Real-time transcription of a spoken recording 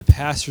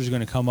pastor is going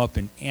to come up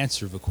and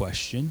answer the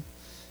question. And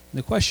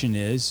the question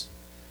is,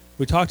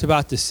 we talked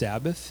about the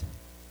Sabbath.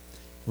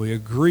 We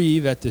agree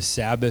that the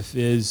Sabbath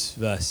is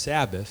the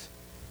Sabbath.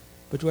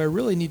 But do I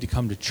really need to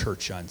come to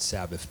church on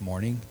Sabbath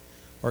morning?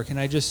 Or can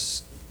I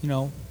just,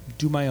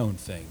 do my own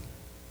thing?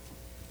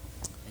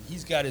 And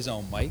he's got his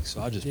own mic,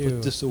 so I'll just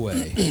put this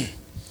away.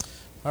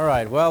 All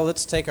right, well,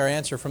 let's take our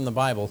answer from the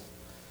Bible.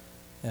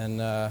 And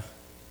 'cause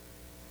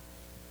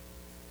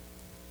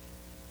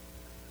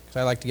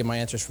I like to get my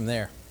answers from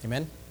there.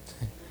 Amen?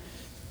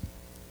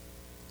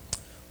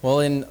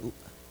 Well,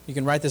 you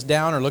can write this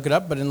down or look it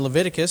up, but in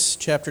Leviticus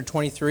chapter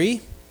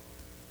 23,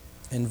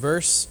 in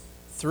verse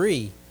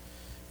 3,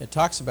 it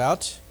talks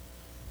about,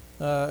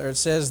 or it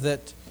says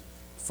that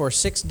for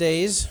 6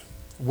 days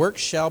work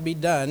shall be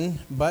done,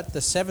 but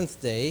the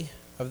seventh day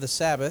of the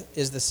Sabbath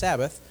is the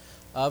Sabbath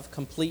of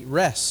complete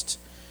rest.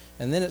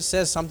 And then it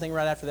says something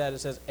right after that. It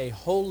says, a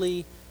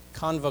holy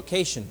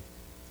convocation.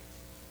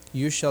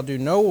 You shall do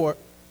no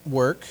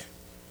work.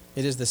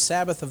 It is the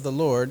Sabbath of the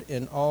Lord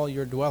in all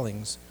your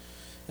dwellings.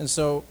 And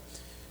so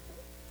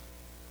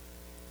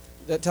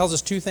that tells us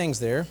two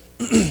things there.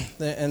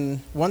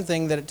 And one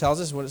thing that it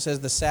tells us, when it says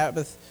the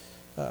Sabbath,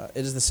 it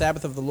is the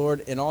Sabbath of the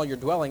Lord in all your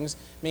dwellings,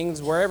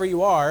 means wherever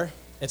you are,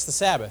 it's the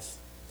Sabbath.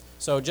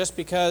 So just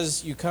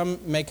because you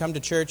may come to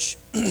church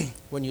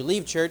when you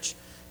leave church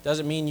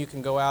doesn't mean you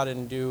can go out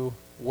and do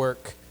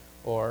work,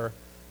 or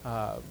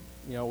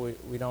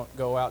we don't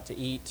go out to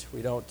eat,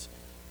 we don't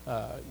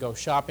go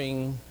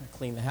shopping,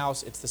 clean the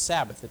house. It's the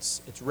Sabbath.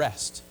 It's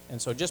rest.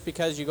 And so just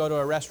because you go to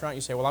a restaurant,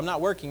 you say, well, I'm not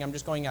working, I'm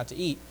just going out to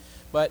eat,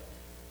 but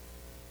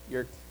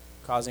you're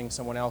causing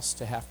someone else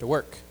to have to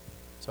work.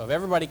 So if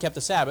everybody kept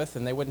the Sabbath,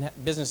 then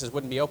businesses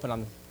wouldn't be open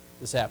on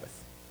the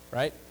Sabbath,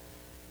 right?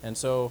 And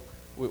so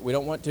we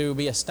don't want to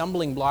be a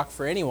stumbling block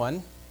for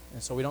anyone,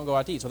 and so we don't go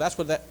out to eat. So that's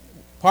what that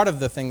part of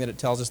the thing that it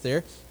tells us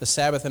there, the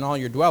Sabbath in all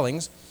your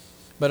dwellings.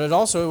 But it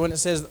also, when it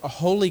says a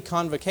holy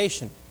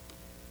convocation.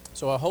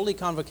 So a holy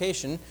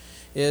convocation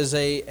is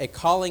a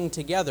calling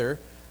together,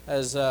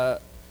 as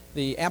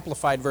the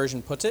Amplified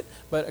Version puts it,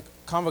 but a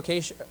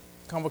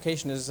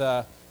convocation is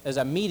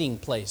a meeting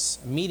place,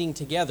 a meeting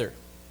together.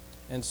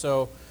 And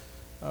so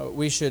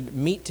we should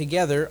meet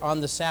together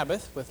on the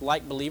Sabbath with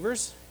like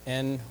believers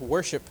and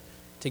worship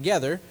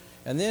together.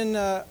 And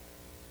then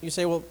you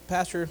say, well,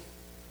 Pastor,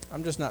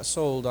 I'm just not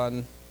sold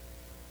on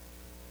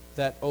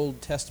that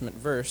Old Testament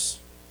verse,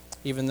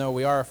 even though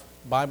we are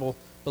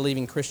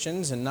Bible-believing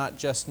Christians and not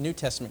just New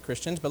Testament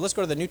Christians. But let's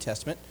go to the New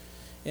Testament.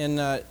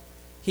 In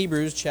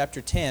Hebrews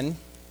chapter 10,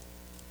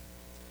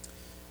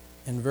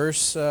 in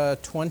verse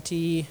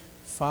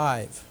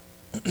 25.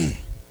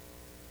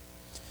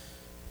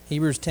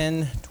 Hebrews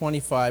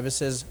 10:25, it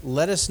says,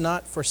 let us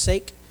not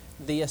forsake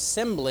the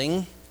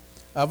assembling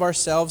of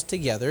ourselves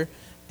together,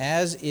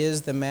 as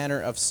is the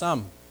manner of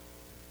some,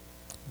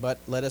 but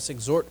let us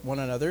exhort one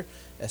another,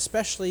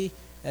 especially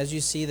as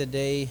you see the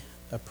day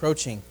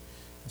approaching.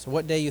 So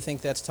what day do you think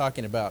that's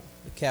talking about?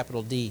 The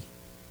capital D.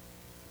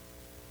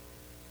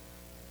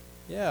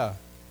 Yeah,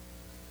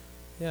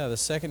 the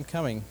second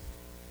coming.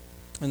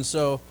 And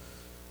so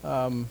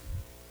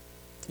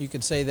you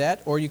could say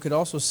that, or you could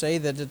also say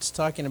that it's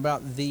talking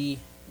about the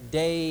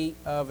Day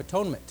of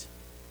Atonement.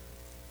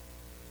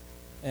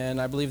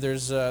 And I believe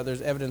there's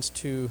evidence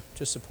to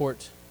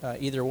support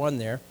either one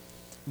there.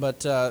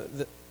 But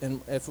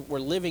and if we're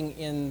living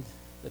in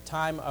the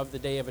time of the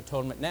Day of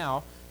Atonement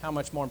now, how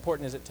much more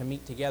important is it to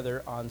meet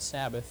together on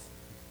Sabbath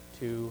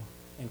to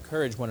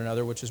encourage one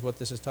another, which is what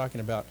this is talking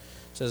about.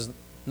 It says,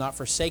 not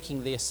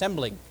forsaking the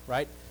assembling,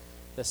 right?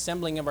 The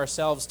assembling of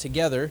ourselves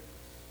together.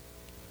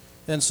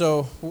 And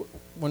so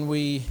when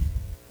we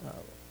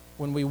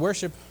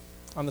worship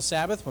on the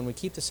Sabbath, when we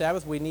keep the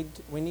Sabbath, we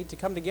need to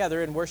come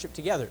together and worship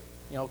together.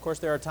 Of course,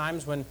 there are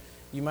times when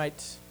you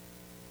might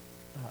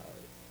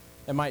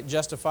it might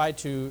justify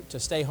to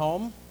stay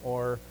home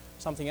or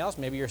something else.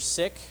 Maybe you're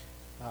sick,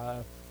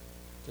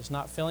 just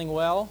not feeling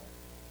well,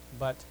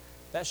 but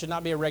that should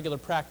not be a regular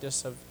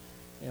practice of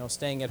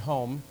staying at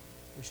home.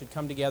 We should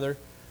come together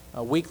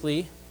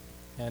weekly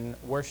and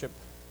worship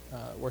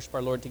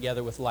our Lord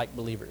together with like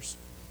believers.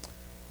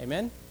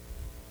 Amen?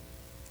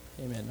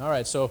 Amen. All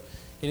right, so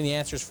getting the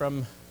answers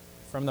from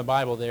the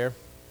Bible there.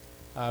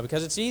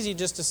 Because it's easy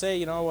just to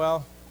say,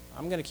 well,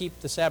 I'm going to keep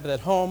the Sabbath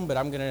at home, but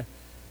I'm going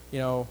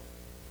to,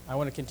 I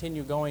want to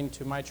continue going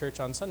to my church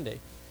on Sunday.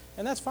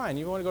 And that's fine.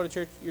 You want to go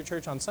to your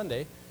church on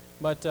Sunday,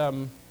 but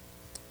the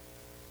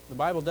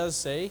Bible does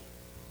say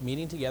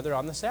meeting together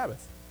on the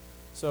Sabbath.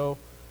 So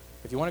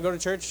if you want to go to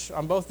church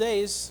on both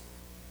days,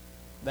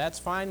 that's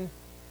fine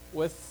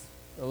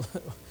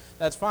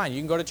that's fine. You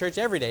can go to church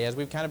every day, as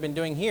we've kind of been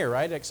doing here,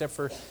 right? Except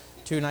for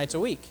 2 nights a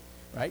week,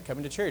 right?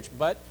 Coming to church.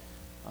 But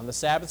on the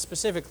Sabbath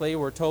specifically,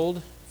 we're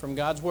told from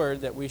God's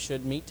Word that we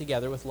should meet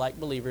together with like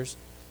believers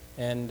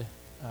and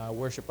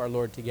worship our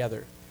Lord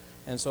together.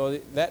 And so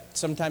that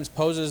sometimes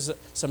poses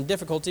some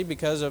difficulty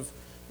because of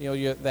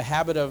the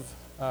habit of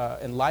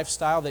and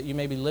lifestyle that you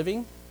may be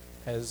living.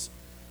 As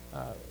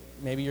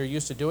maybe you're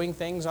used to doing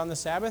things on the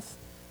Sabbath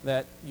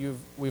that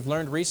we've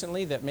learned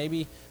recently that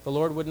maybe the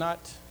Lord would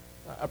not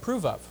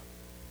approve of.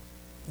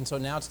 And so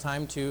now it's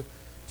time to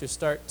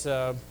start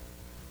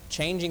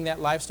changing that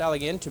lifestyle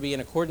again to be in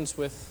accordance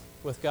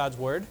with God's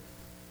Word.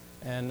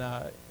 And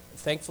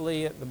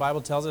thankfully, the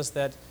Bible tells us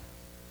that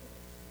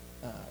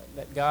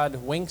God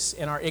winks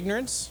in our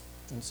ignorance.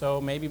 And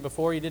so maybe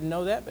before you didn't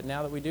know that, but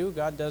now that we do,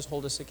 God does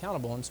hold us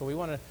accountable. And so we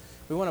want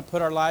to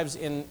put our lives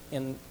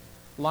in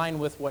line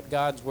with what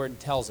God's Word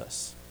tells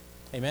us.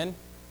 Amen?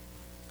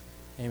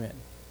 Amen.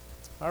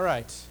 All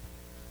right.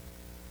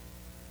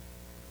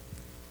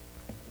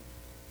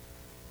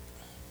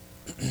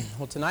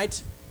 Well,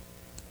 tonight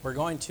we're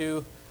going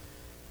to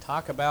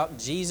talk about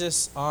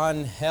Jesus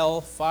on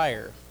hell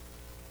fire.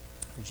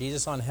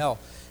 Jesus on hell.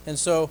 And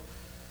so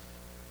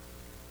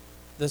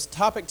this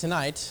topic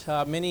tonight,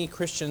 many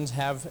Christians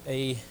have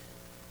an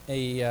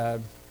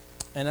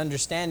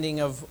understanding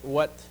of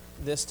what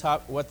this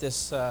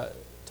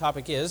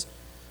topic is,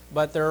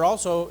 but there are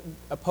also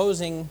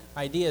opposing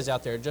ideas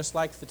out there, just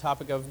like the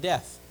topic of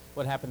death,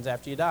 what happens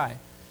after you die.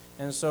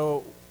 And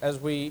so as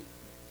we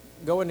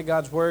go into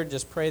God's Word,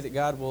 just pray that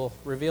God will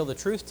reveal the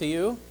truth to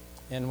you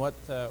and what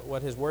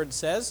His Word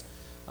says.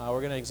 We're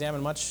going to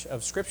examine much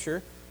of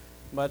Scripture,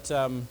 but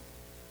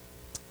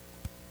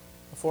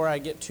before I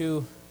get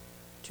too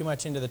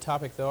much into the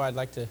topic, though, I'd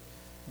like to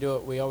do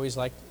what we always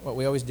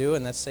do,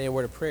 and that's say a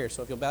word of prayer.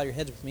 So if you'll bow your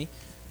heads with me.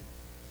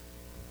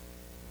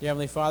 Dear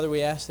Heavenly Father,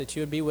 we ask that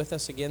you would be with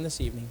us again this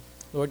evening.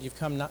 Lord, you've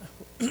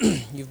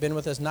been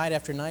with us night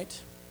after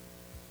night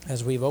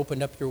as we've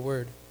opened up your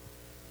Word.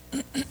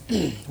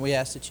 We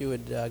ask that you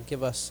would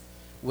give us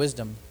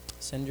wisdom.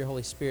 Send your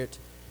Holy Spirit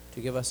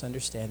to give us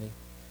understanding.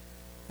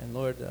 And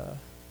Lord,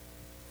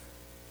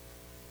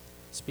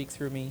 speak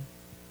through me.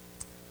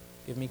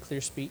 Give me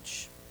clear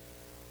speech,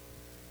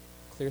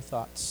 clear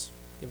thoughts.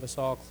 Give us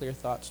all clear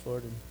thoughts,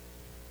 Lord, and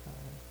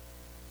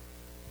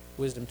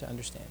wisdom to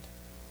understand.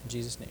 In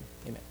Jesus' name,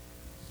 amen.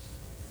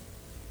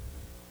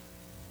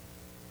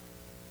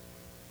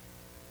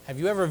 Have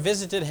you ever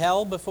visited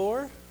hell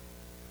before?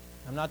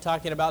 I'm not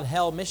talking about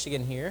Hell,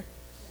 Michigan here.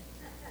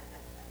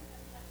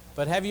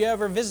 But have you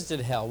ever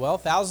visited hell? Well,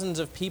 thousands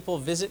of people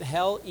visit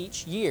hell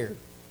each year,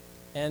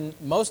 and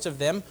most of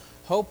them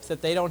hope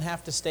that they don't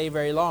have to stay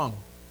very long.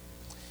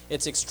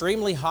 It's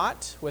extremely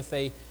hot with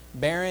a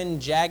barren,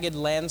 jagged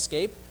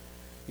landscape.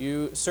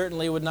 You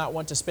certainly would not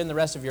want to spend the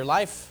rest of your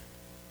life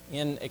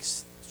in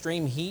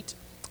extreme heat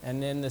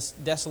and in this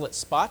desolate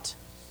spot.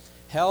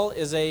 Hell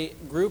is a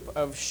group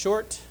of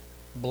short,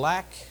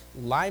 black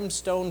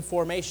limestone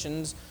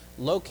formations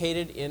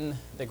located in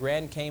the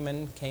Grand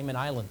Cayman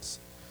Islands.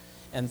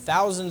 And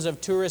thousands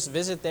of tourists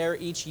visit there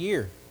each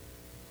year.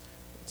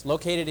 It's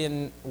located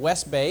in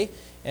West Bay,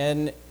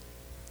 and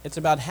it's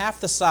about half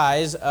the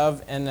size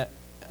of an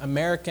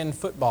American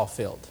football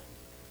field.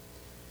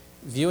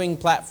 Viewing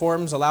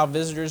platforms allow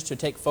visitors to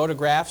take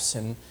photographs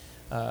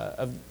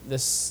of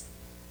this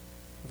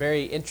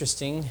very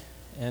interesting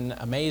and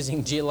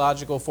amazing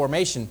geological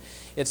formation.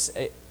 It's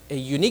a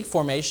unique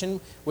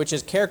formation which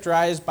is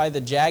characterized by the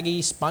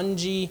jaggy,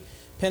 spongy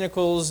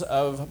pinnacles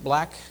of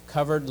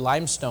black-covered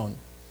limestone.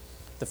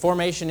 The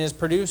formation is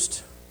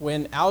produced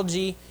when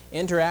algae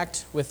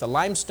interact with the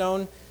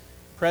limestone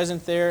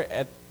present there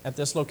at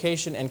this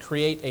location and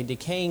create a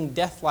decaying,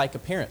 death-like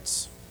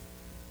appearance.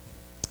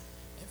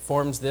 It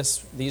forms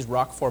these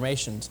rock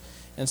formations.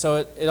 And so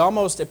it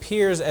almost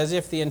appears as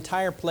if the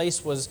entire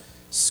place was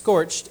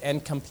scorched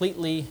and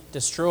completely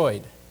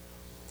destroyed.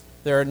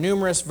 There are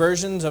numerous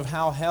versions of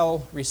how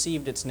hell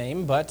received its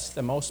name, but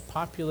the most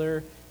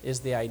popular is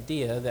the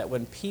idea that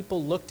when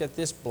people looked at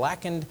this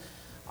blackened,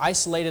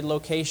 isolated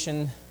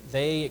location,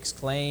 they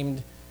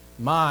exclaimed,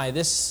 "My,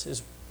 this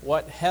is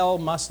what hell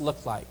must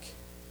look like."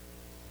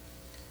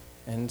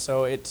 And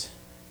so it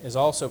is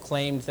also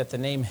claimed that the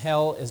name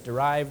hell is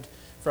derived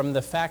from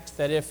the fact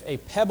that if a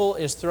pebble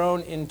is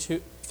thrown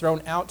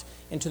out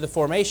into the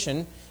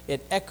formation,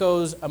 it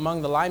echoes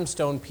among the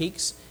limestone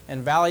peaks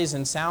and valleys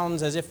and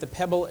sounds as if the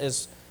pebble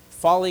is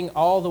falling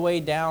all the way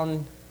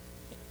down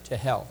to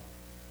hell.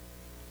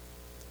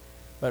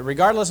 But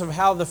regardless of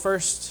how it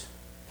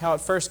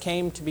first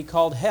came to be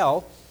called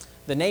hell,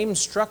 the name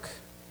stuck,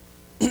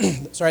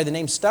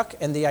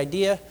 and the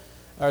idea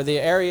or the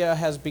area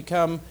has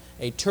become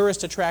a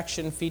tourist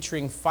attraction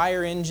featuring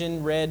fire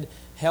engine red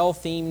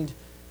hell-themed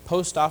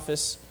post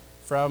office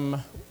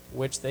from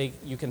which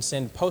you can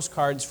send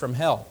postcards from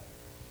hell,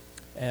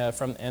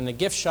 and a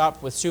gift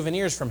shop with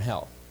souvenirs from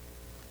hell.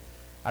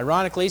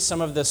 Ironically,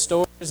 some of the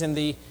stores in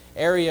the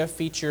area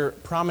feature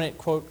prominent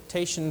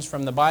quotations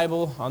from the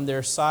Bible on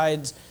their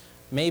sides.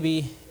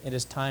 Maybe it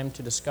is time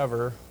to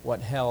discover what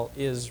hell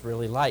is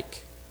really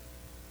like.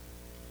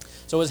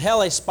 So is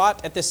hell a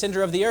spot at the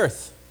center of the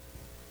earth?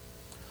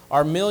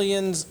 Are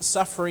millions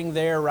suffering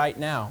there right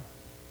now?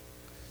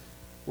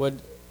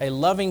 Would a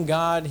loving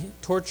God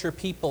torture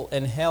people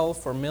in hell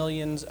for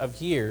millions of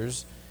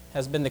years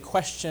has been the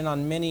question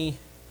on many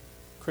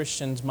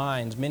Christians'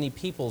 minds, many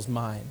people's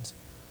minds.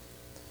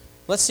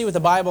 let's see what the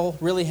Bible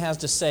really has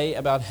to say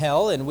about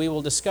hell, and we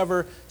will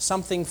discover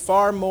something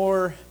far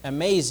more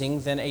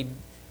amazing than a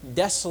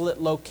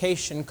desolate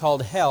location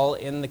called hell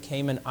in the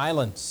Cayman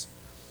Islands.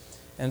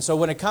 And so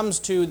when it comes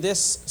to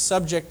this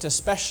subject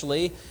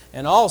especially,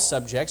 and all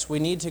subjects, we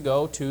need to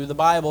go to the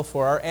Bible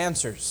for our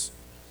answers.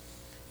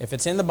 If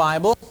it's in the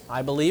Bible,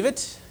 I believe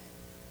it.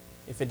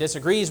 If it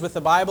disagrees with the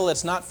Bible,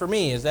 it's not for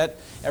me. Is that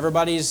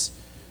everybody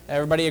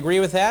agree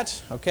with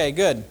that? Okay,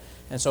 good.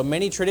 And so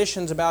many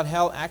traditions about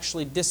hell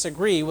actually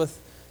disagree with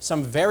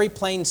some very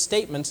plain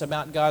statements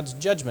about God's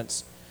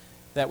judgments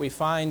that we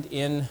find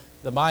in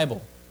the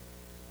Bible.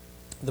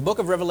 The book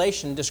of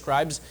Revelation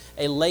describes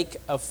a lake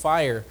of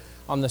fire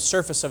on the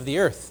surface of the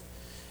earth,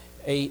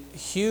 a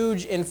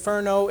huge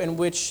inferno in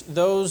which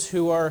those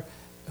who are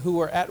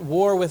at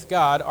war with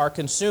God are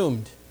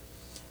consumed.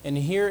 And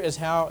here is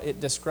how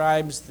it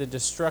describes the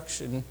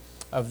destruction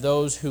of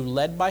those who,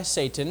 led by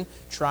Satan,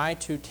 try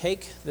to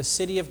take the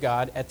city of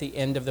God at the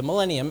end of the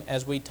millennium,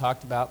 as we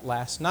talked about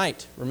last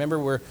night.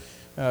 Remember,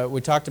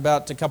 we talked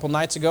about a couple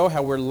nights ago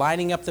how we're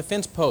lining up the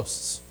fence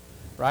posts,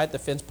 right? The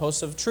fence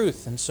posts of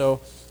truth. And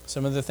so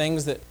some of the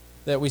things that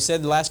we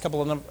said the last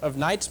couple of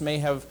nights may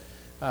have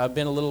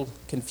been a little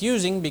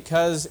confusing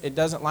because it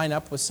doesn't line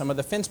up with some of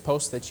the fence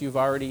posts that you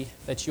already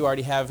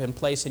have in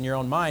place in your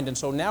own mind. And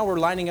so now we're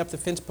lining up the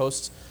fence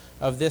posts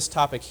of this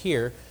topic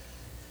here.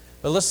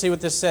 But let's see what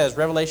this says.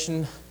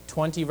 Revelation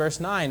 20 verse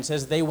 9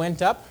 says, "They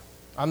went up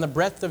on the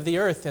breadth of the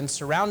earth and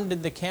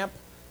surrounded the camp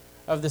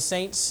of the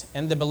saints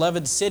and the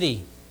beloved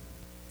city."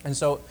 And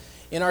so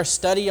in our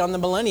study on the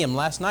millennium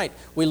last night,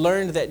 we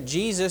learned that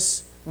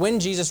when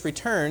Jesus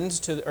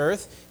returns to the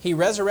earth, He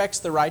resurrects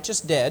the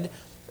righteous dead,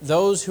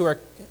 those who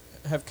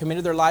have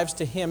committed their lives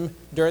to Him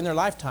during their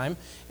lifetime,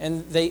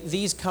 and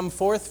these come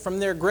forth from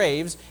their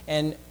graves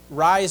and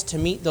rise to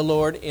meet the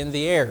Lord in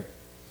the air.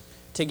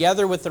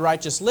 Together with the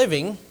righteous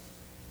living,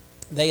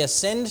 they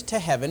ascend to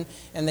heaven,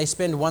 and they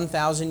spend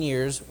 1,000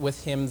 years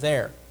with Him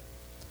there.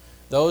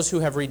 Those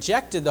who have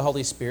rejected the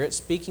Holy Spirit,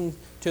 speaking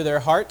to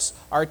their hearts,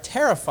 are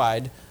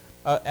terrified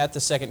at the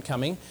second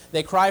coming.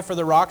 They cry for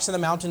the rocks and the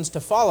mountains to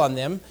fall on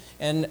them,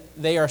 and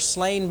they are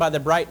slain by the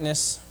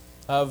brightness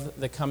of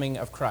the coming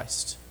of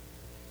Christ.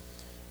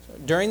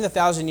 During the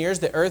 1,000 years,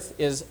 the earth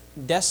is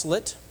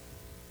desolate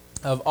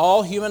of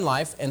all human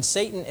life, and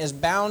Satan is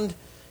bound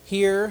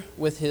here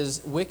with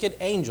his wicked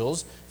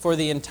angels for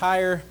the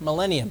entire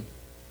millennium.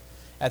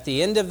 At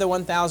the end of the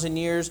 1,000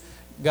 years,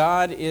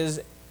 God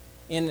is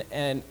in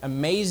an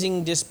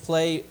amazing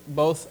display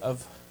both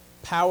of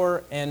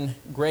power and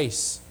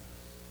grace.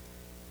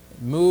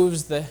 He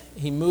moves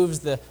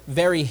the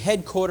very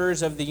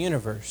headquarters of the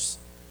universe,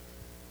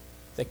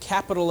 the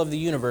capital of the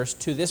universe,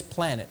 to this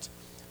planet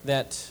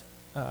that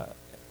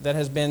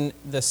has been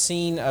the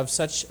scene of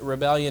such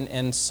rebellion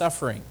and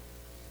suffering.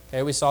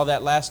 Okay, we saw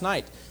that last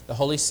night. The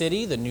holy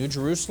city, the New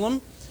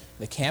Jerusalem,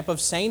 the camp of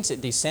saints,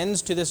 it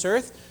descends to this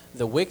earth.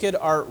 The wicked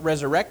are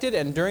resurrected,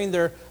 and during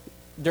their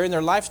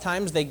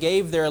lifetimes they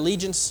gave their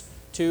allegiance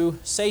to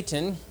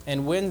Satan,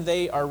 and when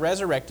they are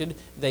resurrected,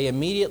 they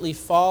immediately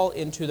fall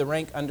into the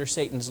rank under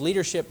Satan's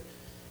leadership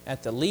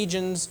at the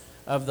legions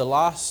of the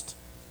lost,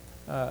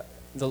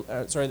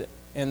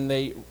 and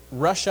they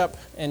rush up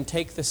and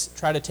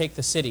try to take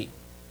the city.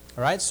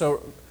 All right,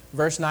 so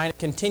verse 9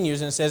 continues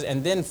and it says,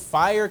 "And then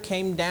fire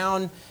came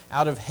down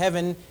out of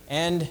heaven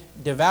and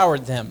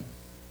devoured them."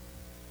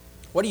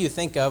 What do you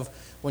think of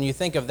when you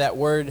think of that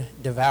word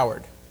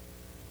devoured?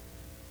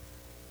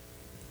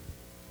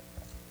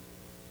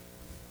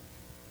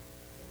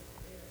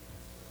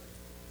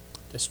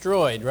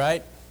 Destroyed,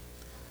 right?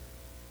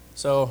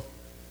 So,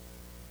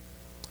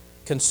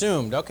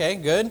 consumed. Okay,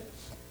 good.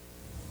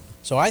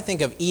 So I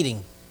think of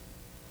eating.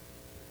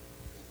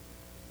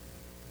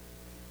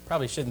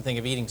 Probably shouldn't think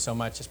of eating so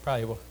much. It's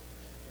probably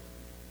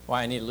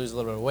why I need to lose a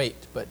little bit of weight.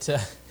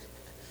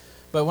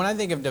 But when I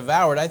think of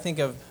devoured, I think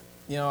of,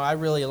 I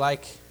really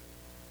like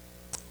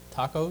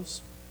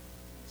tacos,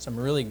 some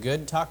really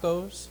good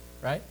tacos,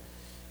 right?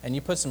 And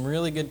you put some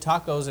really good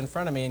tacos in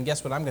front of me, and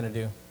guess what I'm going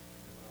to do?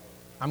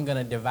 I'm going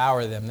to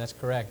devour them. That's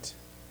correct.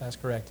 That's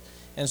correct.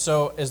 And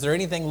so, is there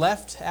anything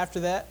left after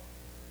that?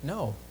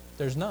 No,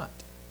 there's not.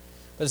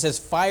 But it says,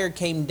 fire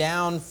came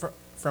down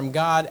from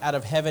God out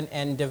of heaven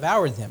and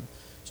devoured them.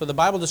 So the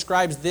Bible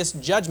describes this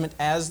judgment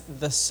as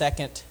the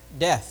second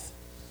death.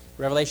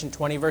 Revelation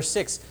 20, verse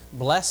 6,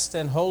 "Blessed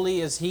and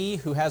holy is he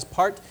who has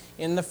part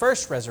in the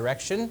first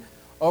resurrection.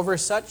 Over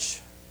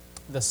such,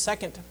 the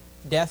second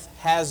death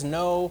has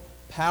no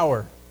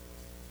power."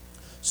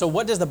 So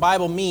what does the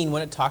Bible mean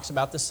when it talks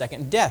about the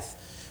second death?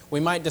 We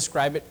might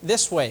describe it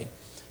this way.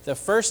 The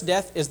first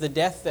death is the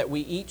death that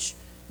we each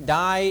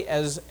die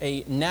as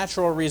a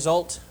natural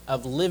result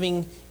of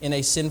living in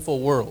a sinful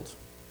world.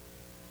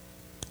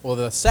 Well,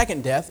 the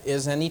second death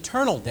is an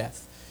eternal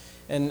death,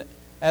 and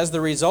as the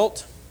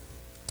result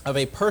of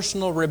a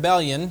personal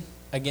rebellion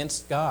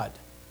against God.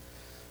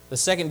 The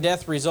second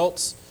death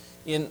results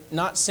in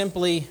not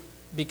simply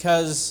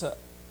because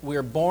we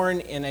are born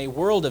in a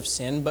world of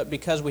sin, but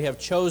because we have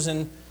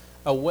chosen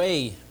a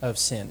way of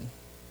sin.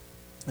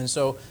 And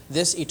so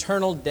this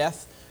eternal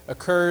death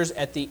occurs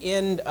at the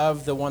end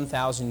of the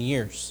 1,000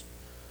 years.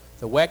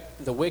 The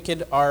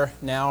wicked are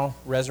now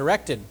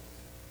resurrected.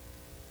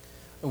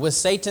 With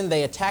Satan,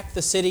 they attack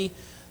the city.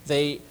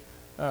 The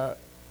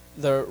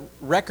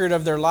record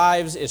of their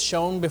lives is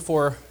shown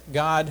before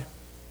God,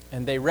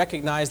 and they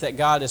recognize that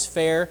God is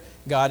fair,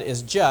 God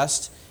is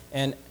just,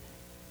 and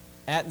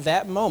at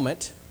that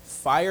moment,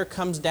 fire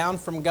comes down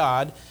from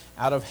God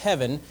out of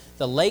heaven.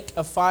 The lake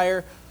of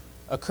fire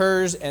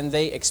occurs, and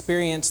they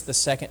experience the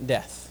second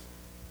death.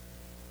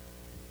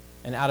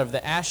 And out of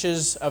the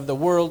ashes of the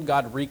world,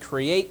 God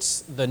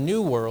recreates the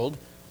new world.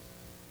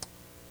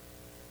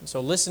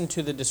 So listen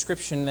to the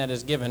description that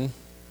is given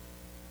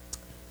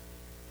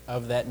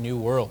of that new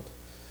world.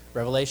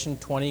 Revelation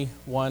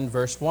 21,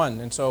 verse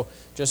 1. And so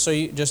just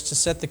to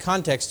set the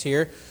context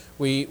here,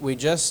 we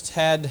just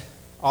had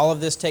all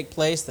of this take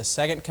place, the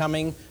second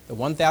coming, the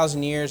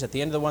 1,000 years. At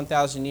the end of the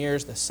 1,000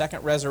 years, the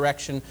second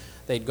resurrection,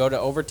 they'd go to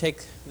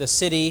overtake the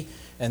city,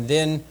 and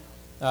then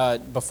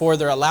before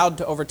they're allowed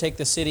to overtake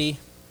the city,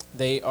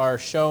 they are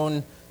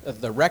shown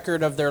the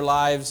record of their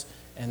lives,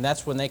 and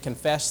that's when they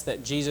confess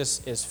that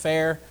Jesus is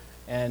fair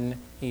and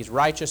He's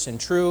righteous and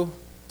true.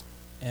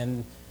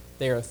 And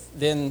they are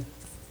then,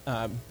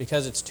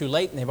 because it's too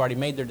late and they've already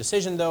made their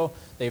decision though,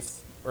 they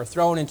are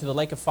thrown into the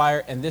lake of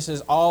fire, and this is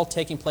all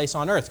taking place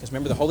on earth. Because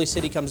remember, the holy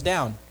city comes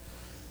down.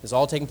 This is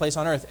all taking place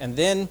on earth. And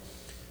then,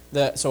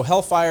 so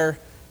hellfire,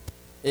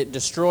 it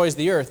destroys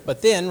the earth.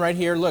 But then, right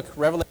here, look,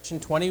 Revelation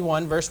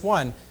 21, verse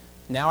 1.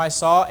 Now I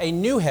saw a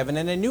new heaven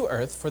and a new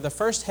earth, for the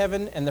first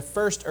heaven and the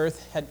first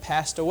earth had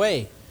passed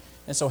away.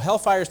 And so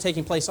hellfire is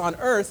taking place on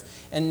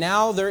earth, and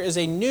now there is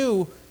a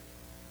new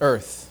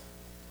earth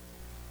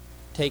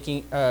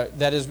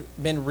that has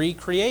been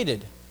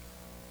recreated.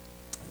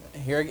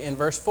 Here in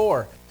verse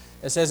 4,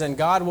 it says, "And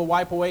God will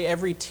wipe away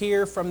every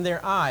tear from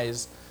their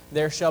eyes.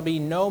 There shall be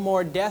no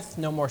more death,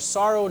 no more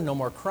sorrow, no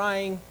more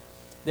crying.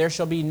 There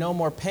shall be no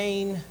more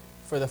pain,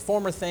 for the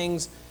former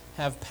things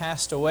have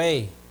passed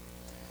away."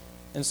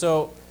 And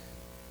so,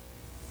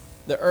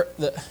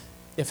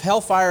 if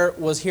hellfire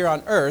was here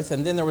on earth,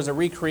 and then there was a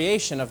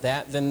recreation of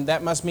that, then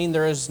that must mean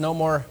there is no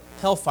more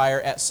hellfire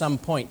at some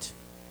point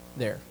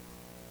there.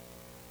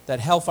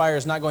 That hellfire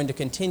is not going to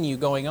continue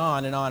going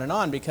on and on and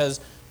on, because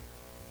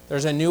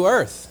there's a new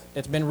earth.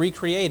 It's been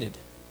recreated.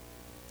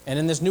 And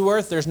in this new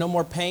earth, there's no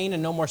more pain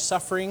and no more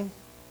suffering,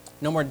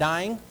 no more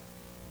dying.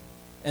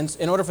 And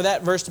in order for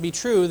that verse to be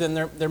true, then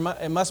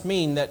it must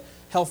mean that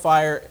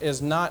hellfire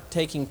is not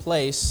taking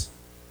place.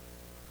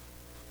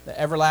 The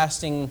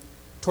everlasting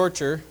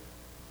torture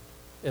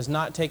is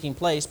not taking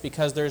place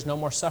because there's no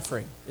more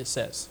suffering, it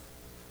says,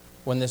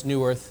 when this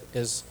new earth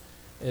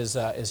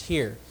is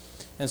here.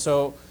 And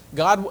so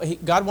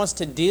God wants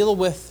to deal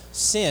with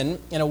sin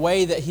in a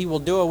way that He will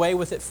do away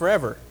with it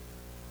forever.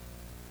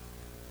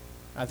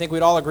 I think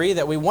we'd all agree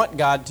that we want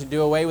God to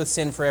do away with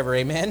sin forever,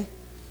 amen?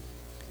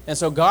 And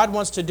so God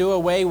wants to do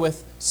away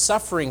with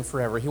suffering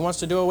forever. He wants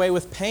to do away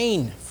with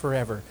pain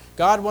forever.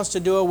 God wants to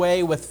do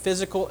away with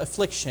physical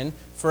affliction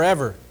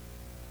forever.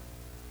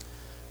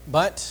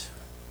 But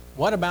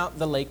what about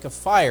the lake of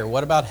fire?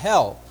 What about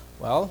hell?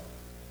 Well,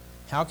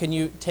 how can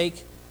you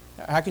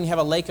have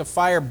a lake of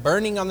fire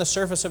burning on the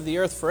surface of the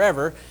earth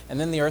forever and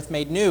then the earth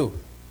made new?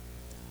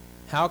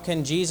 How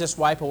can Jesus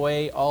wipe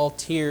away all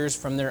tears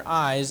from their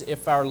eyes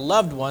if our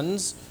loved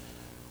ones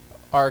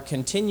are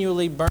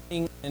continually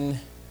burning and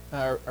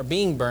are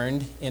being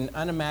burned in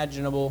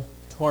unimaginable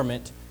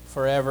torment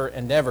forever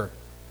and ever?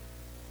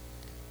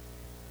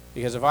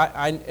 Because if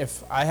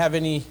I have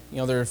any,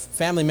 there are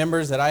family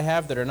members that I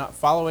have that are not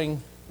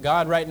following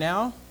God right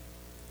now,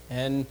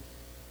 and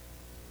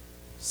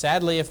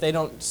sadly, if they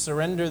don't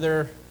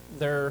surrender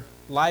their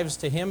lives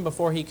to Him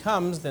before He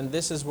comes, then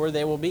this is where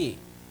they will be.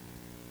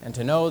 And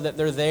to know that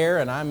they're there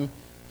and I'm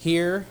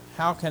here,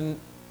 how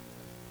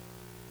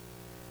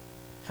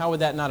would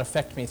that not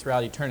affect me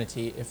throughout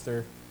eternity if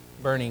they're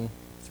burning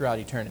throughout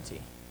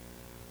eternity?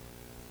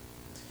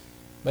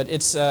 But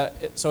it's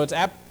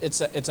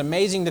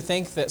amazing to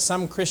think that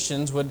some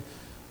Christians would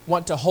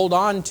want to hold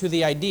on to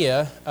the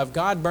idea of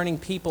God burning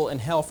people in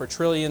hell for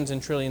trillions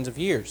and trillions of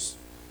years.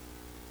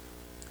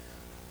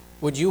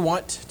 Would you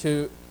want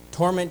to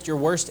torment your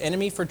worst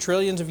enemy for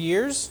trillions of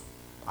years?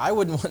 I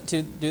wouldn't want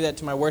to do that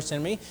to my worst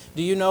enemy.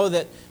 Do you know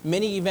that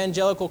many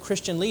evangelical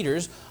Christian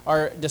leaders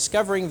are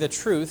discovering the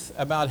truth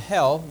about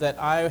hell that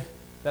I'm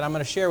going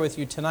to share with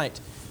you tonight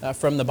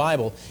from the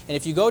Bible? And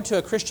if you go to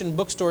a Christian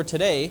bookstore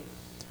today,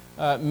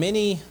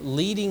 many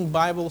leading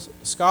Bible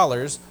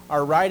scholars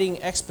are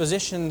writing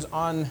expositions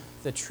on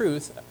the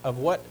truth of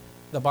what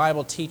the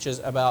Bible teaches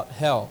about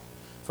hell.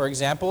 For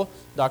example,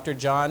 Dr.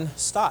 John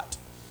Stott,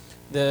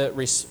 the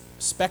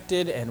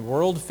respected and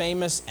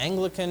world-famous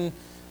Anglican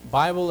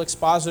Bible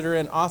expositor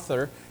and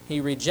author,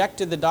 he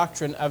rejected the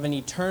doctrine of an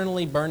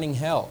eternally burning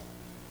hell.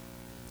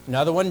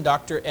 Another one,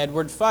 Dr.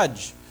 Edward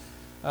Fudge,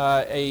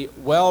 a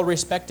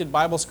well-respected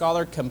Bible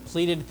scholar,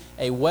 completed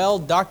a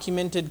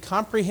well-documented,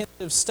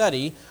 comprehensive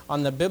study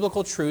on the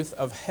biblical truth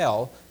of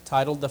hell,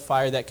 titled The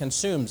Fire That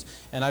Consumes.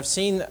 And I've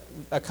seen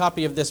a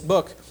copy of this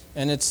book,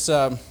 and it's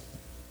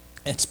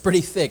pretty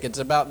thick. It's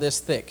about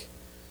this thick.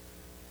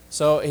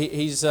 So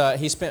he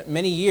spent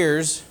many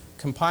years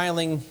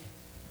compiling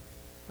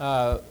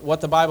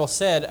what the Bible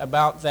said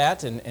about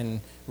that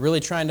and really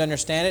trying to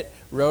understand it.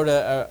 Wrote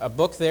a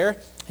book there.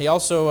 He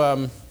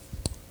also,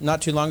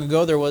 not too long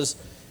ago, there was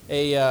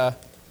a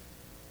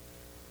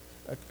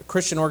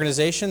Christian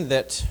organization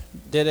that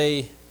did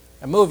a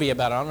movie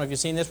about it. I don't know if you've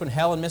seen this one,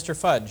 Hell and Mr.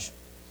 Fudge.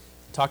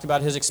 Talked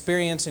about his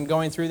experience in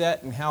going through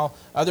that and how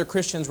other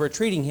Christians were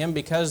treating him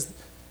because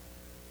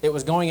it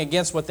was going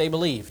against what they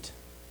believed.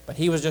 But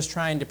he was just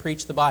trying to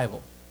preach the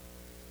Bible.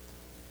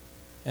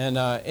 And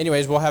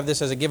anyways, we'll have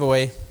this as a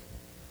giveaway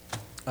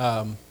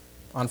on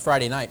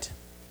Friday night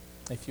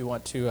if you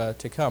want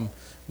to come.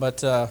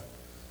 But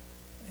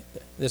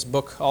this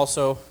book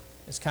also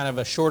is kind of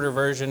a shorter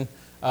version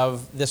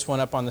of this one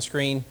up on the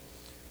screen.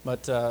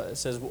 But it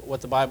says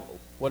what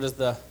does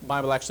the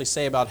Bible actually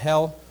say about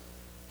hell?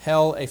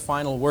 Hell, a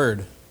final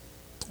word.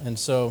 And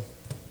so,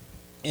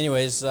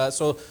 anyways,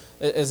 so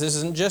this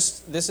isn't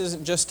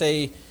just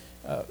a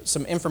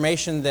some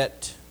information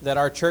that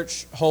our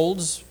church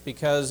holds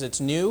because it's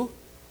new,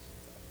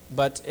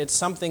 but it's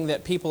something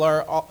that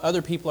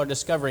other people are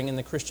discovering in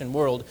the Christian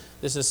world.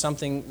 This is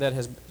something that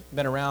has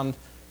been around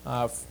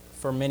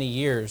for many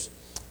years,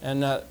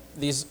 and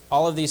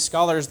all of these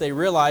scholars, they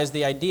realize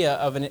the idea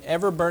of an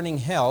ever-burning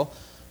hell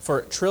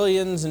for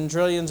trillions and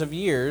trillions of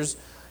years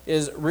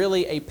is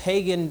really a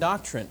pagan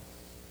doctrine,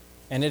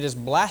 and it is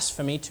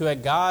blasphemy to a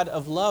God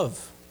of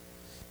love.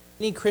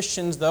 Many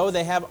Christians, though,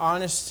 they have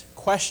honest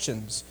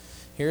questions.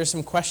 Here are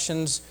some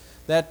questions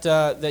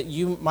that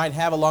you might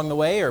have along the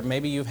way, or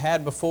maybe you've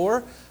had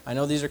before. I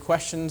know these are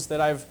questions that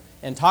I've,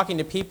 in talking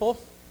to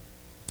people,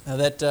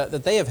 that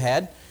they have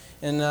had.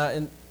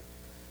 And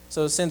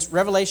so since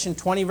Revelation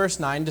 20,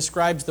 verse 9,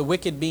 describes the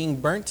wicked being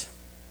burnt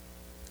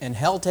and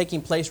hell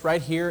taking place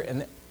right here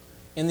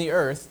in the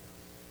earth,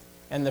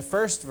 and the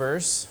first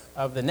verse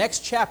of the next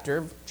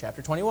chapter,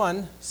 chapter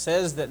 21,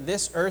 says that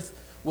this earth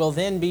will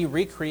then be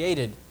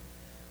recreated.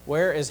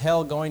 Where is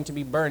hell going to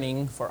be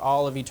burning for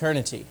all of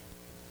eternity?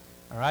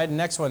 All right, the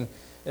next one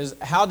is,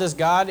 how does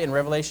God in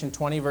Revelation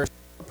 20, verse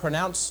 4,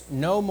 pronounce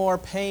no more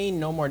pain,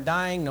 no more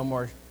dying, no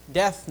more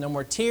death, no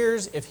more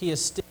tears, if He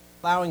is still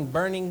allowing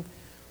burning,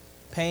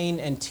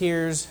 pain, and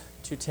tears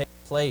to take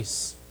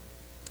place?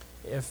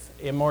 If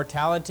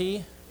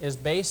immortality is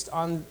based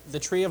on the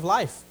tree of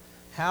life,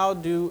 how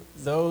do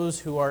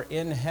those who are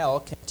in hell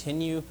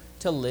continue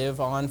to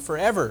live on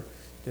forever?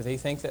 Do they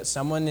think that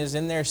someone is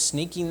in there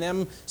sneaking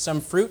them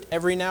some fruit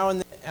every now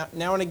and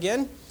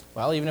again?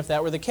 Well, even if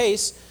that were the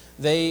case,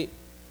 they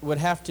would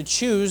have to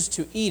choose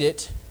to eat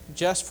it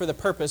just for the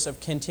purpose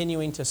of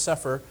continuing to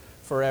suffer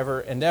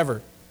forever and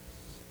ever.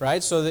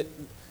 Right? So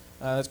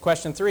that's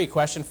question 3.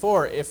 Question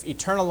 4, if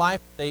eternal life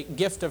is a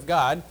gift of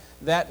God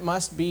that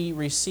must be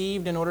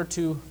received in order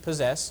to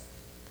possess,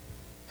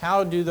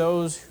 how do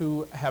those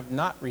who have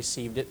not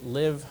received it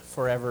live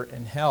forever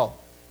in hell?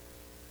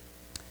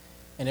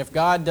 And if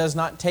God does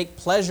not take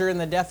pleasure in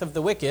the death of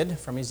the wicked,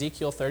 from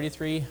Ezekiel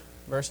 33,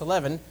 verse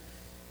 11,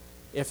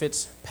 if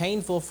it's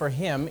painful for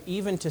Him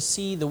even to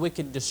see the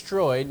wicked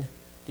destroyed,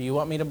 do you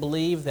want me to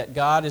believe that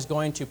God is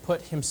going to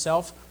put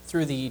Himself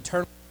through the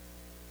eternal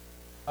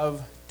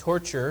of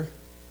torture,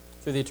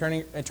 through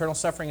the eternal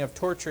suffering of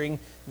torturing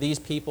these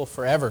people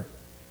forever?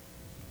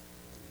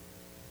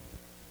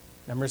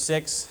 Number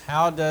 6,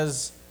 how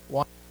does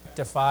one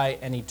rectify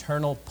an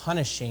eternal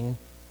punishing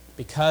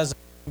because of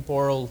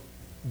temporal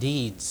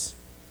deeds?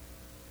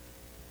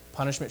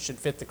 Punishment should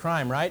fit the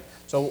crime, right?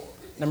 So,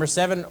 number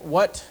 7,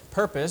 what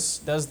purpose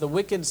does the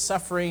wicked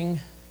suffering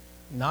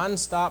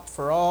nonstop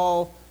for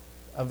all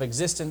of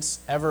existence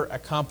ever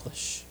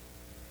accomplish?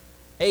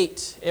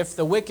 8, if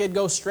the wicked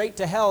go straight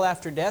to hell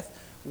after death,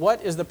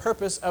 what is the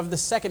purpose of the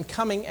second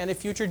coming and a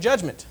future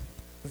judgment?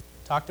 We've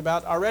talked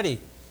about already.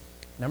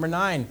 Number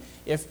 9,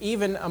 if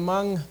even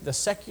among the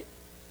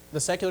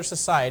secular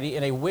society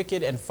in a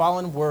wicked and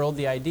fallen world,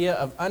 the idea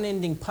of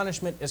unending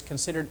punishment is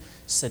considered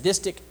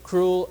sadistic,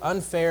 cruel,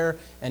 unfair,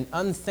 and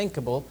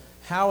unthinkable,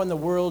 how in the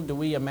world do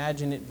we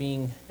imagine it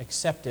being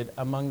accepted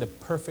among the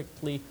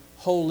perfectly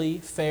holy,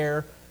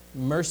 fair,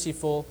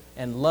 merciful,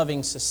 and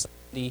loving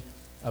society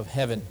of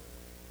heaven?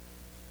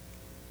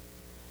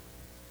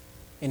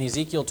 In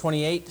Ezekiel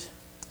 28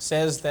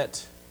 says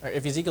that, or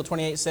if Ezekiel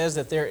 28 says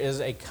that there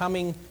is a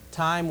coming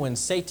time when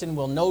Satan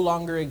will no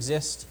longer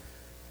exist,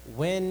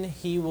 when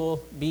he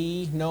will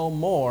be no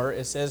more,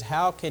 it says,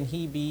 how can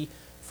he be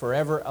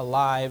forever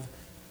alive,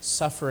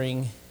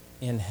 suffering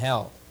in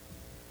hell?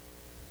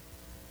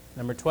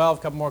 Number 12,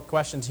 a couple more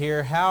questions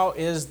here. How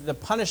is the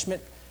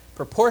punishment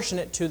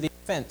proportionate to the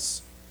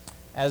offense?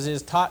 As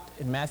is taught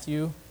in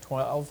Matthew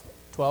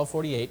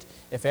 12:48,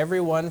 if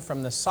everyone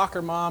from the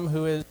soccer mom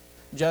who is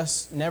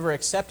just never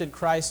accepted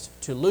Christ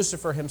to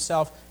Lucifer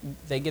himself,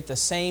 they get the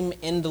same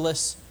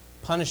endless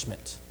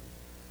punishment.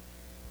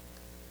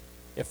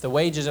 If the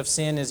wages of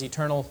sin is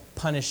eternal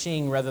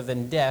punishing rather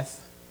than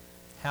death,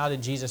 how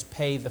did Jesus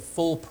pay the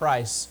full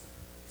price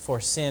for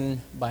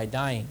sin by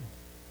dying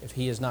if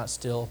he is not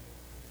still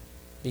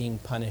being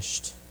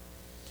punished?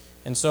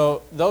 And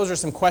so those are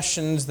some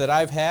questions that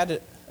I've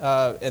had,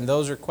 and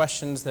those are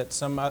questions that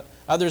some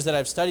others that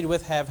I've studied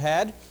with have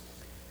had.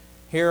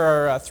 Here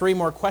are 3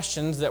 more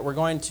questions that we're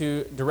going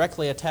to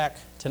directly attack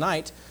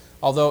tonight,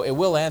 although it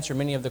will answer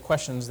many of the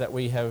questions that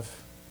we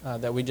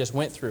just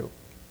went through.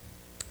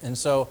 And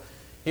so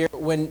here,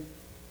 when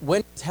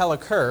does hell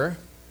occur?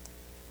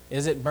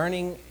 Is it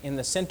burning in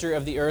the center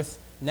of the earth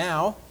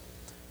now?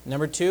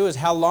 Number 2 is,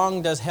 how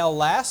long does hell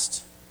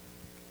last?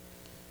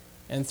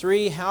 And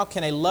 3, how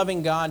can a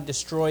loving God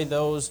destroy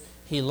those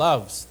he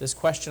loves? This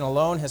question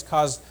alone has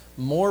caused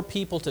more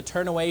people to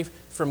turn away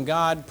from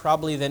God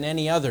probably than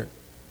any other.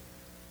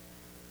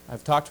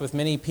 I've talked with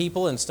many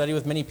people and studied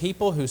with many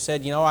people who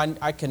said,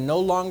 I can no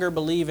longer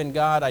believe in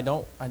God. I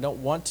don't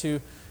want to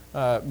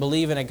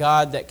believe in a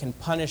God that can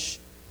punish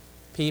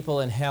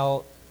people in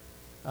hell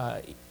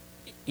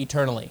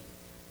eternally.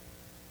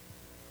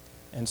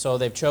 And so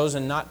they've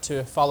chosen not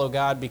to follow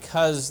God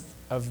because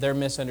of their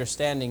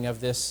misunderstanding of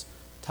this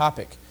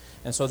topic.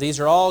 And so these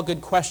are all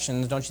good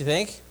questions, don't you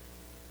think?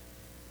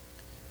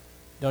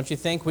 Don't you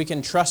think we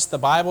can trust the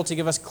Bible to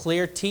give us a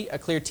clear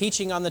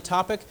teaching on the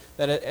topic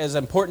that is as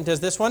important as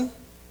this one?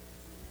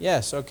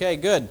 Yes, okay,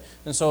 good.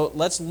 And so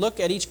let's look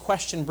at each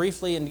question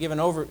briefly and give an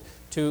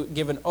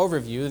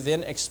overview,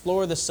 then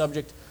explore the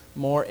subject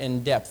more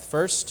in depth.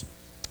 First,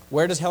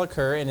 where does hell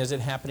occur, and is it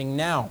happening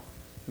now?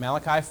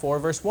 Malachi 4,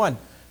 verse 1.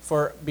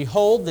 For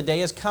behold, the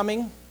day is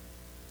coming,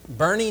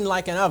 burning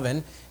like an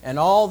oven, and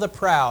all the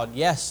proud,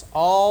 yes,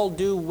 all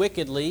do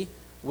wickedly,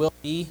 will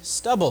be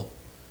stubble.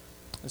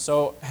 And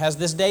so, has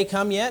this day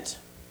come yet?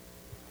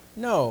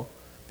 No,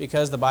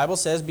 because the Bible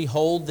says,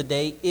 behold, the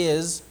day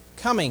is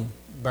coming,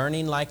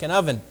 burning like an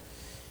oven.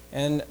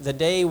 And the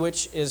day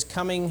which is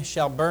coming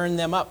shall burn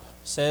them up,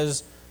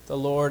 says the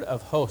Lord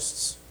of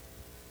hosts.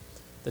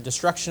 The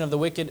destruction of the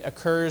wicked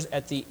occurs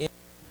at the end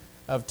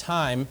of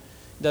time.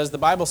 Does the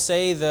Bible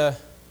say the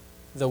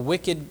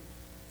wicked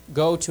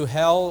go to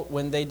hell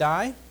when they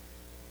die?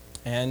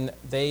 And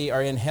they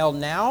are in hell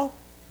now?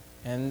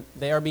 And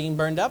they are being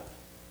burned up?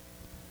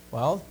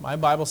 Well, my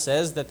Bible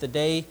says that the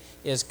day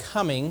is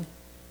coming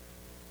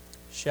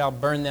shall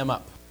burn them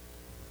up.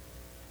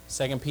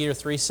 2 Peter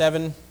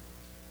 3:7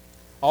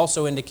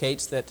 also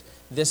indicates that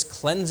this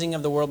cleansing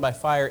of the world by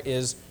fire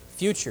is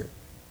future.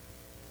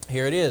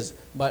 Here it is.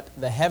 But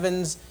the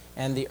heavens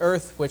and the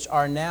earth, which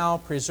are now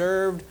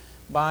preserved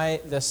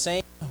by the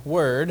same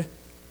word,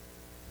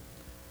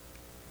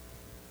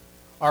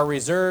 are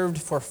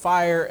reserved for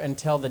fire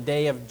until the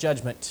day of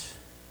judgment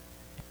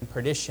and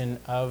perdition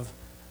of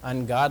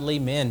ungodly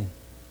men.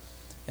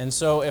 And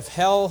so if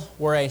hell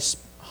were a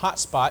hot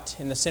spot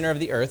in the center of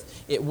the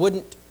earth, it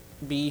wouldn't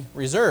be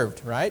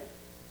reserved, right?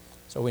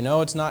 So we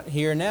know it's not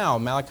here now.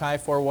 Malachi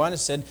 4:1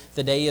 said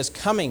the day is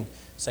coming.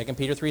 2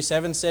 Peter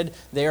 3:7 said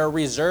they are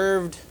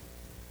reserved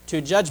to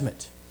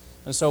judgment.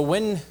 And so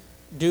when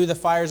do the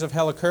fires of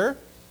hell occur?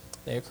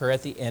 They occur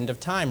at the end of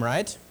time,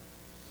 right?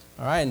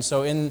 All right, and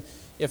so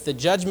if the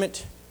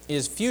judgment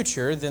is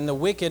future, then the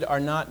wicked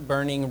are not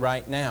burning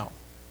right now.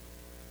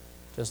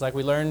 Just like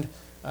we learned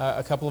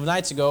a couple of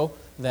nights ago,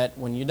 that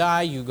when you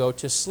die, you go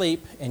to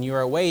sleep, and you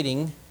are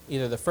awaiting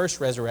either the first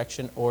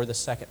resurrection or the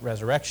second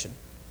resurrection.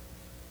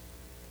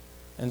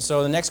 And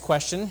so the next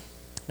question,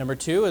 number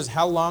 2, is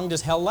how long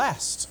does hell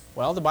last?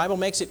 Well, the Bible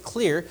makes it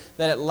clear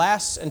that it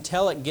lasts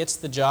until it gets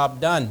the job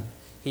done.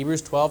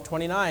 Hebrews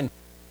 12:29.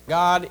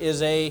 God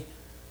is a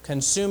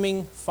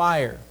consuming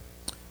fire.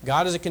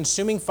 God is a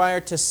consuming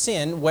fire to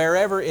sin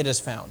wherever it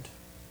is found.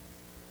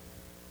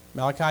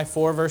 Malachi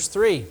 4, verse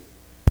 3.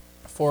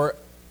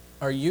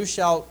 Or you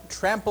shall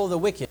trample the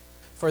wicked,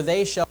 for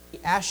they shall be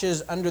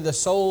ashes under the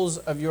soles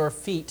of your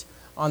feet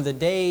on the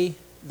day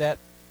that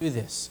you do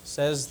this,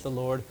 says the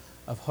Lord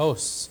of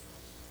hosts.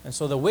 And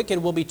so the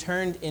wicked will be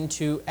turned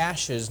into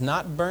ashes,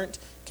 not burnt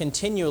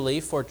continually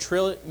for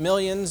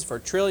millions, for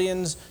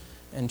trillions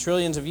and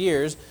trillions of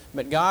years,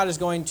 but God is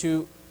going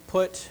to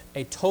put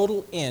a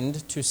total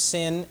end to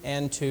sin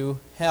and to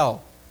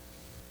hell.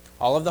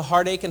 All of the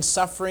heartache and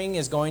suffering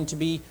is going to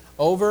be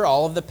over.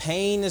 All of the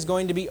pain is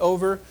going to be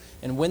over.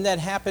 And when that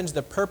happens,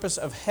 the purpose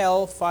of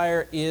hell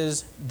fire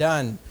is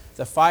done.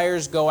 The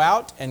fires go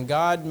out, and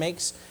God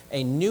makes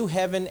a new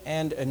heaven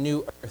and a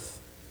new earth.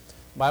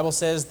 The Bible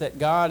says that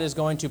God is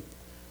going to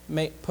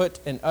put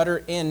an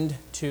utter end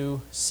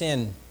to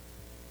sin.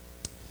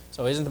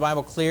 So isn't the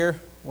Bible clear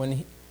when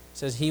He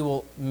says He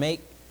will make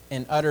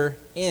an utter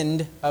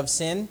end of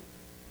sin?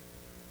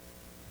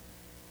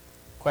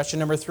 Question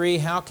number 3,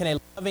 how can a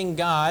loving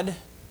God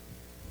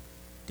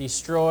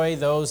destroy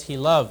those He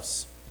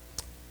loves?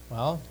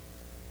 Well,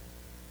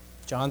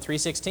 John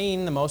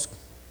 3:16, the most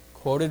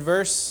quoted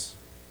verse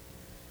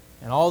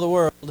in all the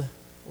world.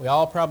 We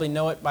all probably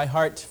know it by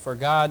heart. For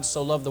God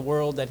so loved the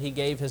world that He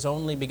gave His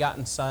only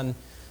begotten Son,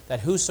 that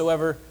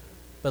whosoever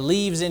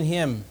believes in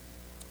Him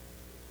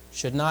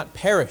should not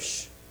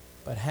perish,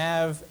 but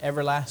have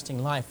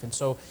everlasting life. And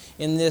so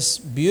in this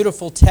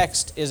beautiful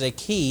text is a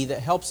key that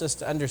helps us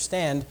to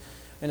understand.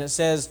 And it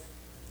says,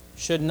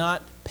 should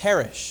not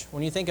perish.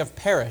 When you think of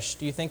perish,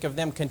 do you think of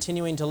them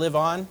continuing to live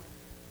on?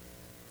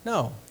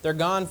 No, they're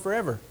gone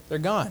forever. They're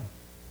gone.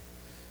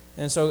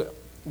 And so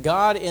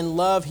God in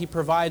love, He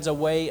provides a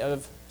way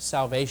of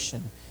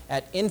salvation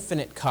at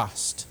infinite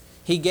cost.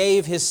 He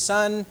gave His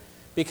Son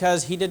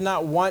because He did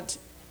not want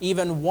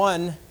even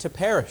one to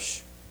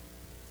perish,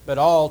 but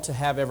all to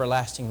have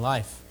everlasting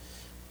life.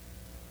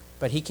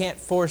 But He can't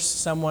force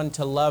someone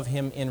to love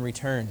Him in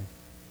return.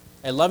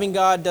 A loving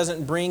God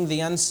doesn't bring the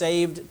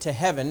unsaved to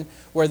heaven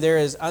where there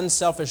is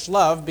unselfish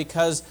love,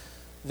 because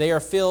they are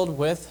filled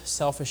with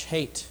selfish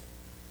hate.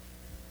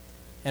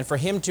 And for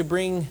Him to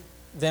bring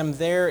them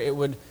there,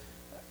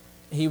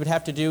 He would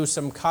have to do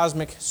some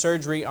cosmic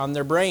surgery on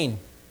their brain.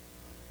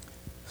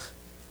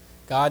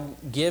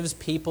 God gives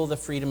people the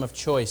freedom of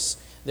choice.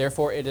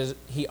 Therefore,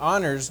 He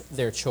honors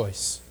their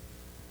choice.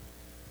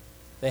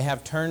 They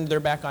have turned their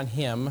back on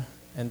Him,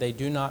 and they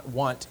do not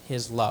want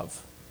His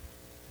love.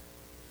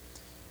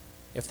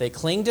 If they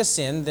cling to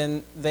sin,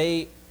 then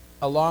they,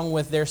 along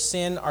with their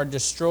sin, are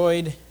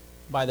destroyed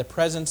by the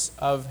presence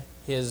of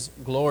His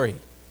glory.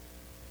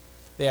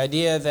 The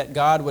idea that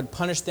God would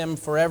punish them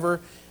forever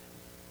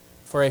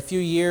for a few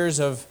years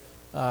of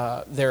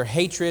their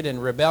hatred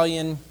and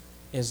rebellion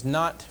is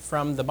not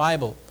from the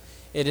Bible.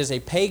 It is a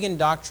pagan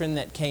doctrine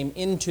that came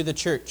into the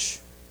church.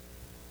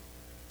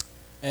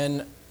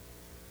 And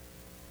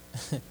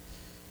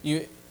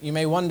you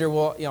may wonder,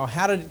 well,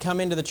 how did it come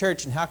into the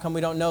church, and how come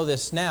we don't know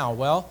this now?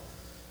 Well,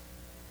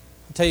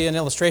 I'll tell you an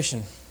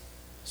illustration.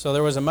 So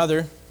there was a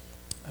mother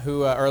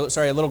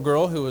a little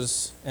girl who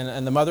was,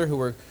 and the mother who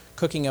were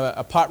cooking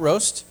a pot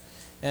roast,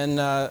 and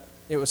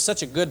it was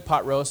such a good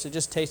pot roast. It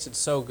just tasted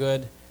so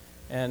good,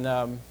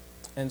 and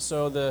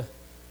so the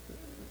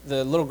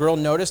little girl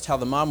noticed how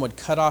the mom would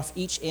cut off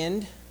each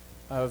end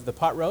of the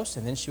pot roast,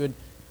 and then she would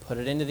put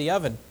it into the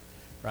oven,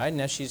 right? And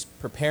as she's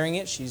preparing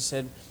it, she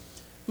said,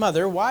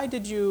 "Mother, why do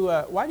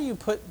you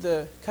cut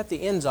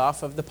the ends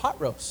off of the pot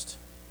roast?"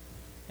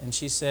 And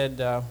she said,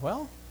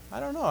 "Well, I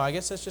don't know. I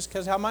guess that's just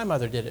because how my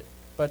mother did it."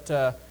 But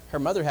her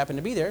mother happened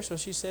to be there, so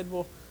she said,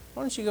 "Well,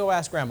 why don't you go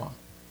ask Grandma?"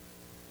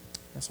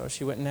 And so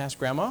she went and asked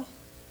Grandma,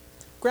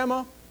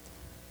 "Grandma,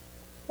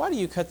 why do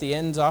you cut the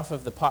ends off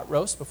of the pot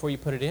roast before you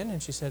put it in?"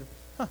 And she said,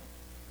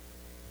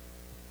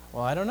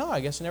 "Well, I don't know.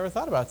 I guess I never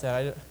thought about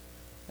that.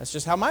 That's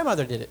just how my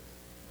mother did it."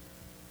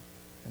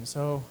 And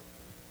so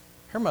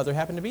her mother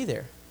happened to be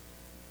there.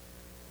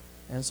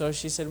 And so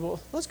she said, "Well,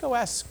 let's go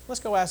ask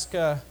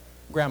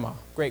Grandma,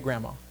 great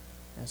grandma."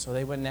 And so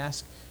they went and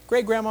asked,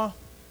 "Great grandma,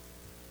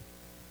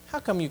 how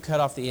come you cut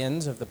off the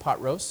ends of the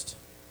pot roast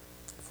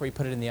before you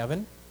put it in the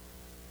oven?"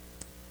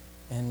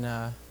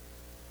 And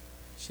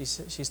she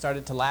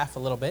started to laugh a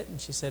little bit,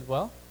 and she said,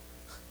 "Well,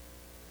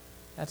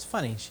 that's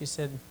funny." She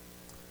said,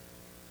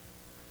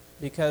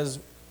 "Because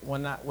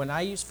when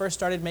I first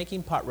started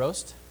making pot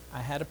roast,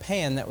 I had a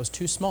pan that was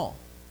too small.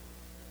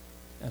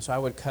 And so I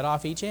would cut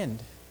off each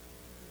end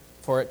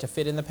for it to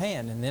fit in the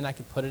pan, and then I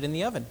could put it in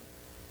the oven."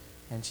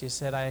 And she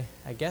said,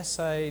 I guess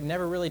I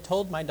never really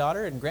told my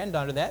daughter and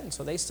granddaughter that, and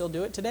so they still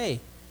do it today."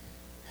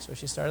 So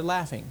she started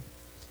laughing.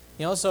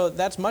 So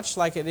that's much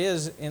like it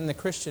is in the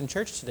Christian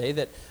church today,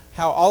 that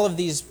how all of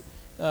these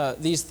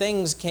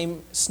things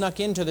snuck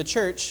into the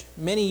church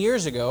many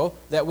years ago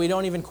that we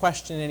don't even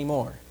question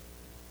anymore.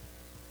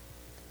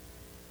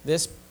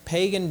 This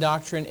pagan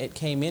doctrine, it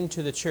came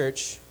into the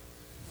church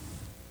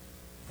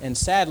and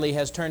sadly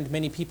has turned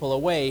many people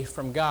away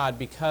from God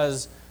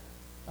because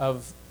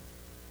of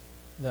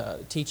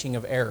the teaching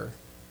of error.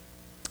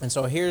 And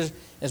so here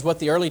is what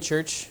the early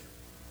church,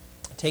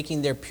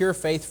 taking their pure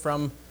faith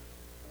from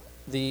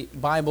the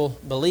Bible,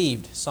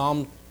 believed.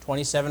 Psalm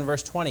 27,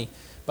 verse 20.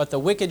 "But the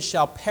wicked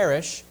shall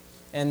perish,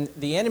 and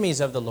the enemies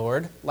of the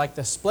Lord, like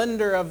the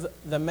splendor of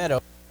the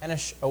meadow,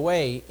 vanish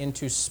away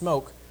into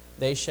smoke.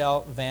 They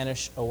shall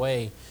vanish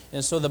away."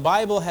 And so the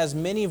Bible has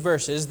many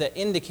verses that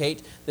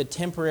indicate the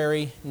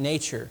temporary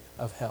nature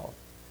of hell.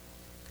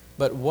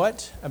 But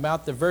what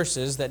about the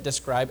verses that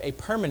describe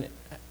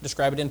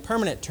it in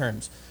permanent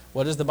terms?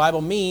 What does the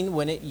Bible mean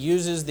when it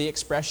uses the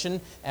expression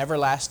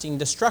everlasting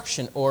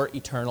destruction or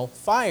eternal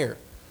fire?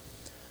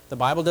 The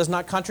Bible does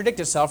not contradict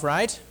itself,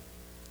 right?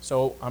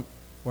 So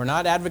we're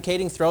not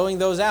advocating throwing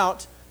those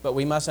out, but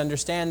we must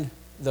understand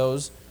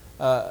those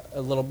a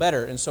little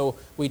better. And so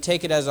we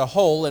take it as a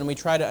whole and we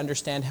try to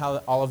understand how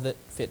all of it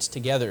fits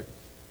together.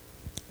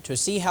 To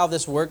see how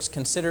this works,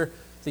 consider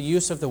the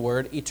use of the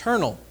word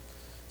eternal.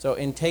 So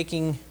when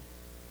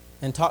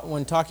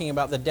talking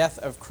about the death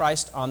of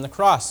Christ on the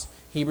cross,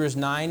 Hebrews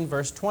 9,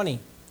 verse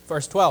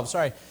 12,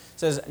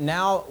 says,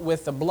 "Now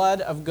with the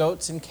blood of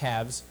goats and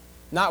calves,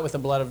 not with the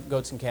blood of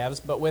goats and calves,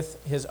 but with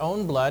His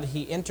own blood,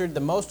 He entered the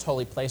most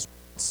holy place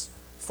once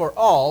for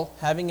all,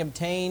 having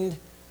obtained,"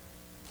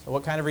 so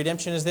what kind of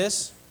redemption is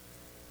this?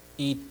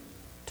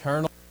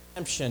 Eternal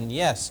redemption,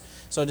 yes.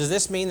 So does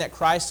this mean that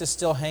Christ is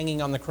still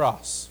hanging on the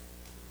cross?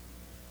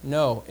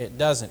 No, it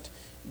doesn't.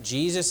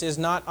 Jesus is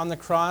not on the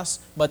cross,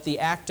 but the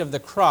act of the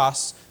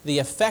cross, the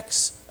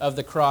effects of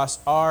the cross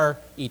are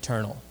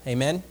eternal.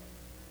 Amen?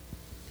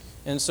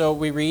 And so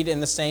we read in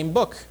the same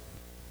book,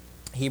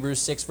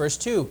 Hebrews 6, verse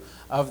 2,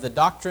 of the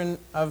doctrine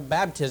of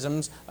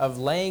baptisms, of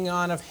laying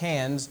on of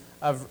hands,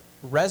 of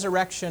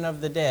resurrection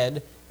of the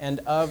dead, and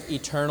of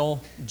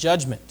eternal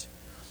judgment.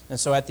 And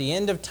so at the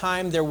end of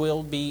time, there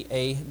will be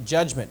a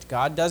judgment.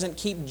 God doesn't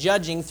keep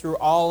judging through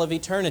all of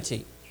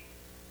eternity.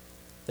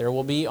 There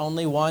will be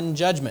only one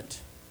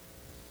judgment.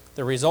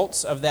 The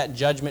results of that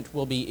judgment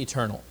will be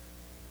eternal.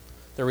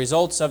 The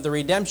results of the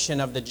redemption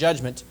of the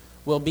judgment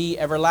will be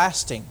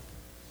everlasting.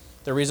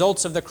 The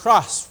results of the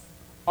cross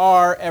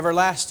are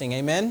everlasting.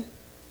 Amen?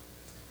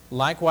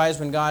 Likewise,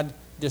 when God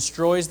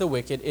destroys the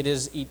wicked, it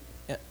is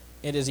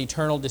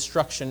eternal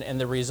destruction, and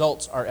the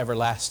results are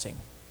everlasting.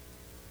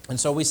 And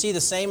so we see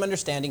the same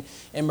understanding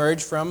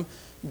emerge from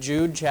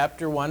Jude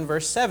chapter 1,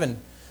 verse 7.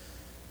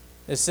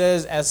 It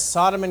says, as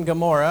Sodom and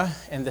Gomorrah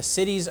and the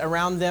cities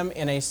around them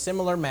in a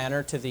similar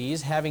manner to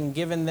these, having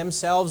given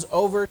themselves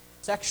over to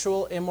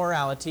sexual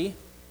immorality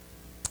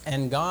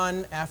and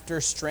gone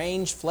after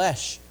strange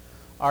flesh,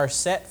 are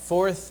set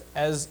forth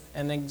as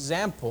an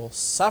example,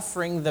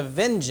 suffering the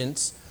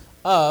vengeance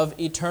of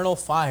eternal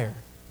fire.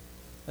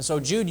 And so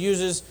Jude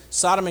uses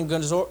Sodom and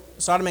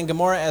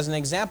Gomorrah as an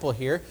example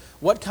here.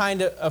 What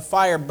kind of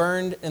fire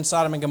burned in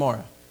Sodom and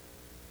Gomorrah?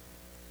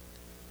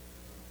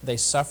 They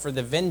suffer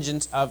the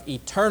vengeance of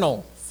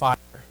eternal fire.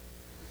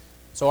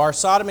 So are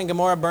Sodom and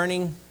Gomorrah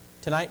burning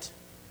tonight?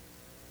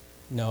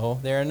 No,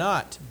 they're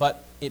not.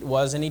 But it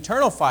was an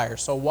eternal fire.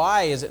 So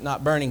why is it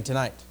not burning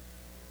tonight?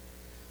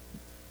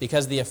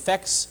 Because the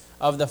effects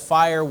of the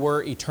fire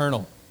were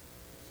eternal.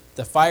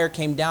 The fire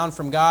came down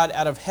from God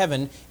out of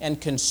heaven and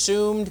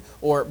consumed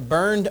or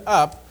burned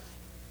up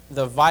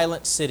the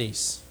violent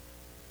cities.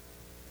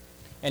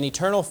 An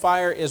eternal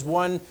fire is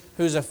one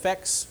whose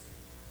effects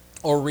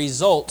or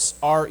results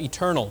are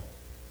eternal.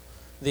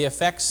 The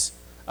effects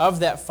of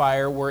that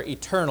fire were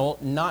eternal,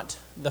 not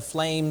the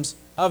flames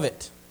of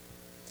it.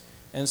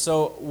 And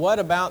so what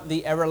about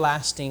the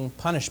everlasting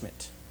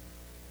punishment?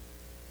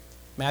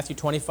 Matthew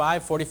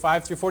 25,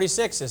 45 through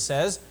 46, it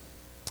says,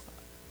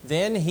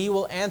 then he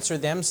will answer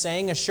them,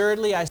 saying,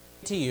 assuredly I say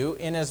to you,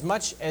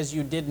 inasmuch as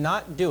you did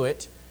not do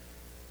it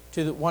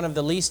to one of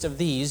the least of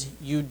these,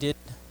 you did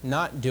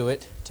not do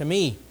it to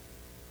me.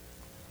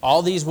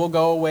 All these will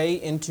go away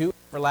into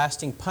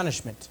everlasting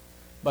punishment,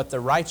 but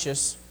the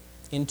righteous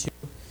into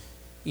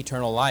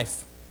eternal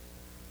life.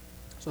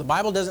 So the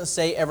Bible doesn't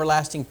say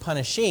everlasting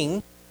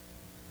punishing.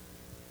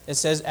 It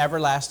says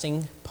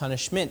everlasting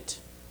punishment.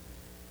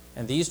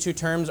 And these two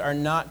terms are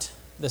not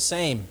the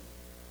same.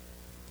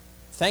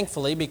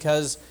 Thankfully,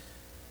 because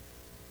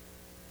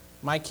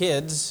my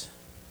kids,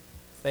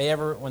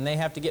 when they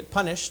have to get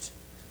punished,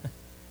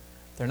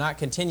 they're not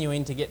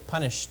continuing to get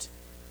punished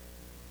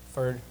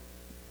for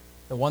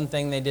the one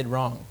thing they did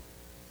wrong.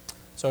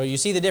 So you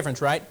see the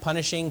difference, right?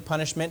 Punishing,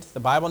 punishment. The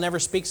Bible never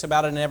speaks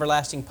about an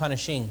everlasting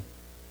punishing.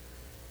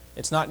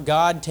 It's not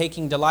God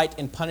taking delight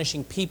in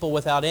punishing people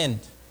without end.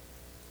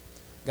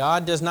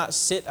 God does not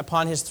sit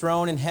upon His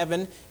throne in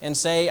heaven and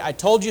say, I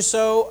told you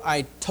so,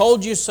 I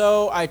told you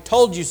so, I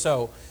told you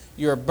so.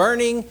 You're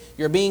burning,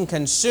 you're being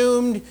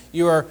consumed,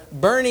 you are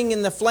burning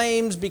in the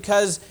flames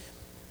because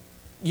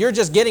you're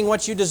just getting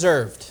what you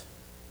deserved.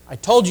 I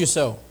told you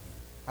so.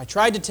 I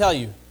tried to tell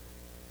you.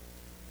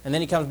 And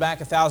then He comes back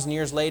 1,000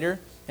 years later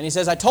and He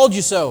says, I told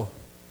you so.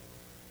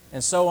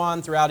 And so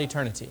on throughout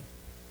eternity.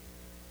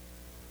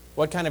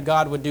 What kind of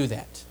God would do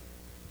that?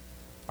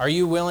 Are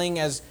you willing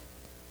as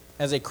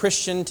a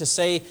Christian to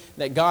say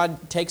that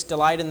God takes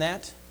delight in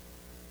that?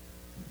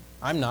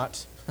 I'm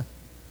not.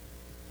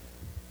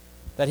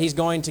 That He's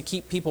going to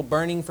keep people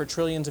burning for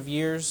trillions of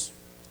years?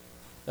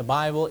 The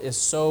Bible is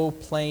so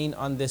plain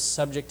on this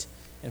subject.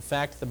 In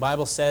fact, the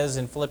Bible says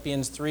in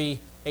Philippians 3,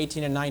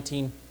 18 and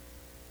 19,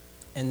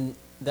 and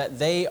that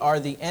they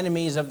are the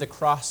enemies of the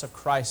cross of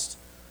Christ,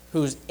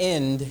 whose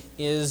end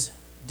is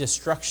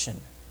destruction.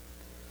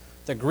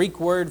 The Greek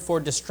word for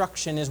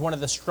destruction is one of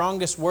the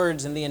strongest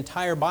words in the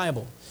entire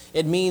Bible.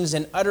 It means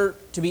to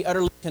be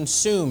utterly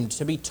consumed,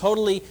 to be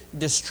totally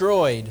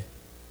destroyed.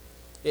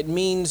 It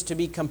means to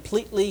be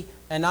completely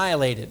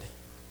annihilated.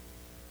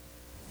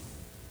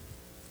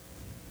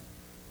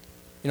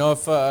 You know,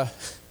 if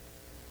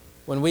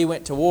when we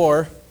went to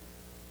war,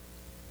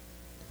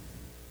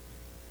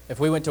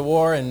 we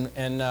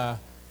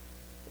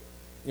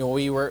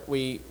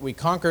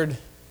conquered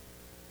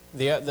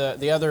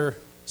the other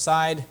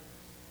side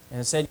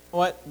and said, you know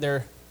what,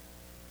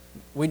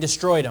 we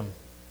destroyed them.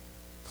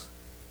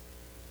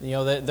 You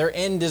know, their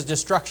end is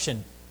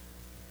destruction,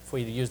 if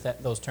we use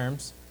those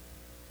terms.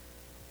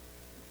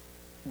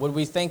 Would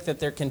we think that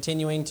they're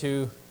continuing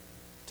to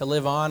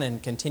live on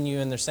and continue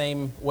in their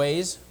same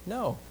ways?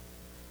 No.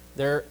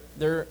 They're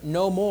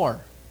no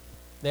more.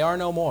 They are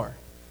no more.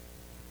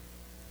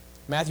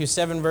 Matthew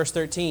 7, verse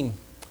 13.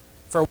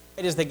 For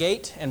wide is the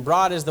gate and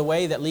broad is the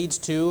way that leads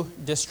to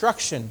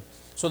destruction.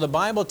 So the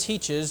Bible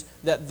teaches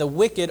that the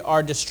wicked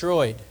are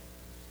destroyed.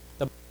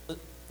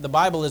 The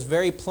Bible is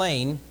very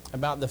plain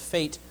about the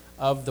fate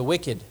of the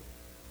wicked.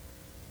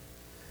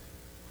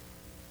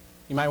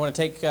 You might want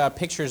to take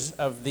pictures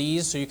of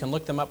these so you can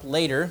look them up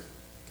later,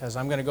 because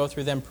I'm going to go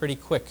through them pretty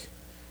quick.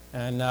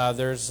 And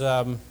there's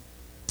about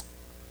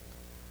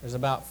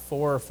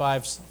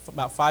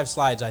about five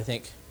slides, I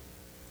think,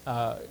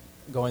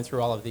 going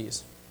through all of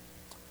these.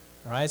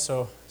 All right,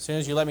 so as soon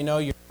as you let me know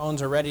your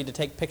phones are ready to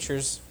take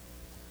pictures,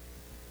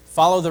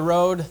 follow the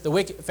road. The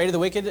fate of the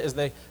wicked is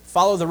they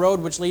follow the road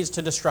which leads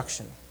to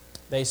destruction.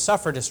 They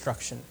suffer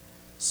destruction,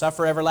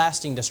 suffer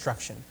everlasting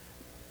destruction.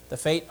 The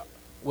fate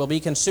will be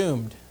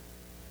consumed.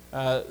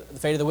 The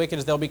fate of the wicked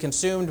is they'll be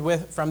consumed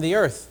from the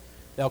earth.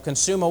 They'll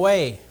consume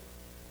away.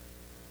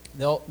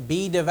 They'll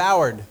be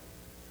devoured.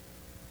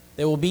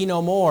 They will be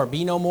no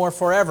more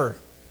forever.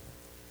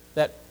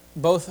 That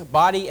both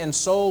body and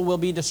soul will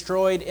be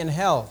destroyed in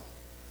hell.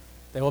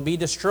 They will be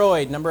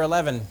destroyed, number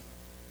 11.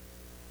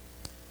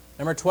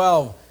 Number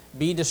 12,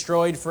 be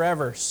destroyed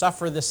forever.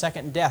 Suffer the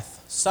second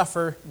death.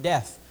 Suffer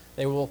death.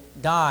 They will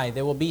die.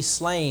 They will be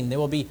slain. They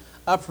will be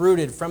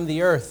uprooted from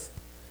the earth.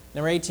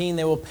 Number 18,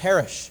 they will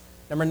perish.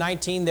 Number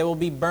 19, they will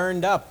be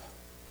burned up.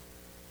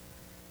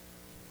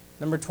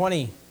 Number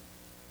 20,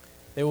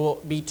 they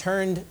will be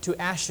turned to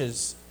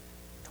ashes.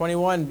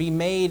 21, be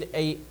made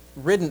a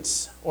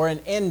riddance or an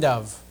end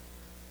of.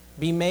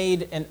 Be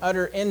made an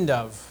utter end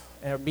of.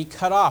 Be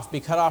cut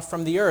off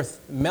from the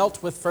earth.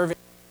 Melt with fervent.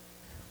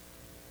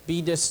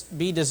 Be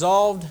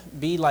dissolved,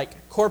 be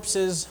like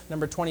corpses.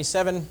 Number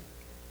 27.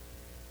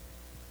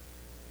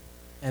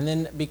 And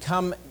then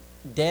become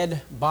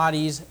dead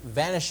bodies,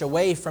 vanish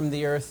away from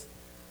the earth,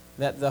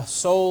 that the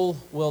soul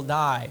will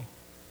die.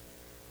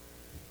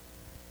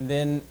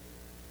 Then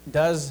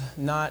does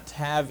not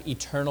have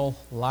eternal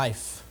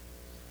life.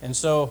 And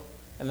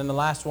then the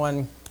last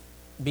one,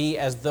 be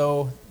as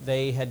though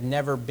they had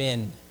never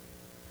been.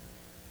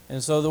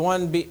 And so the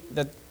one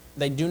that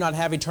they do not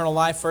have eternal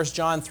life, 1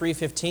 John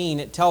 3:15,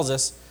 it tells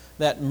us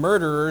that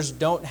murderers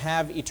don't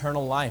have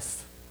eternal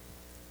life.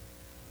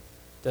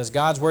 Does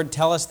God's word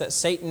tell us that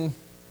Satan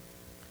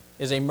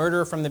is a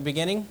murderer from the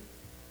beginning?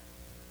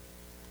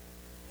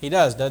 He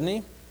does, doesn't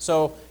he?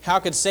 So how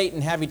could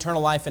Satan have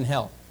eternal life in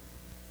hell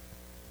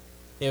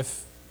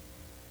if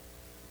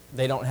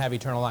they don't have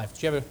eternal life?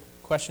 Do you have a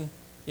question?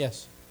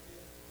 Yes.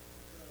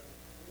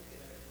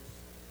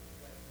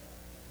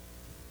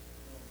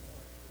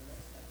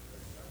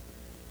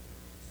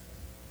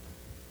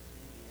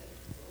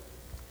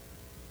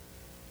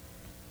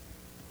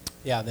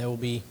 Yeah, there will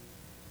be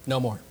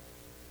no more.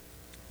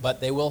 But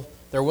there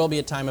will be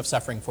a time of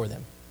suffering for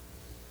them.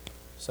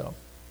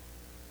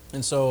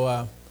 And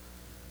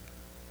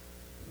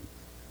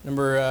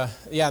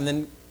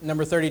then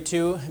number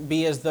 32,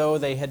 be as though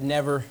they had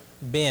never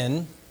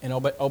been, in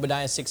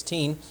Obadiah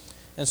 16.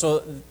 And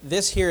so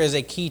this here is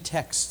a key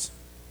text,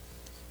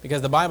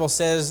 because the Bible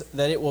says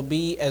that it will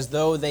be as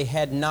though they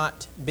had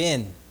not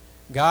been.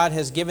 God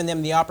has given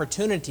them the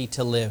opportunity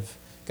to live.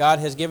 God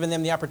has given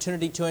them the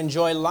opportunity to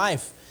enjoy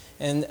life,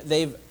 and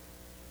they've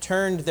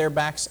turned their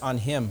backs on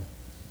Him.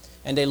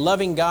 And a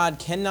loving God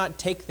cannot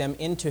take them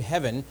into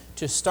heaven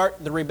to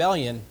start the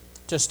rebellion,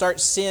 to start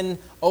sin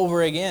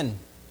over again.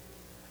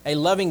 A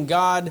loving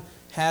God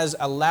has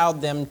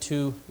allowed them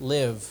to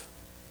live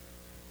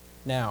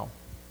now.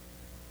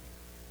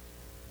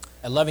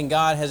 A loving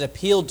God has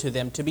appealed to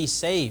them to be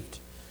saved.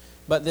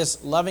 But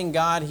this loving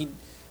God, He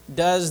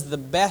does the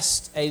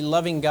best a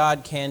loving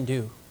God can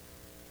do.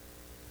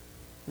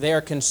 They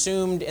are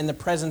consumed in the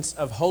presence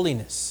of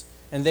holiness,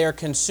 and they are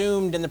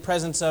consumed in the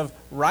presence of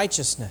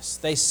righteousness.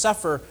 They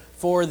suffer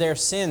for their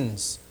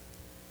sins.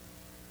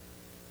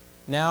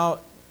 Now,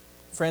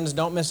 friends,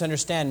 don't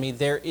misunderstand me.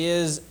 There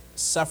is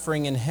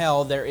suffering in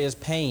hell. There is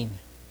pain.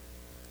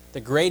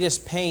 The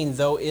greatest pain,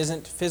 though,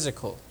 isn't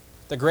physical.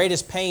 The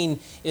greatest pain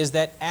is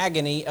that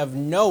agony of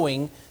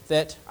knowing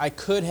that I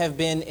could have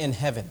been in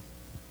heaven.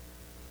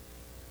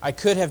 I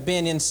could have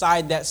been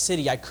inside that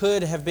city. I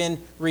could have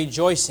been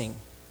rejoicing.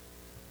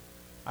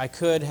 I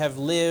could have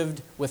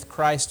lived with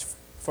Christ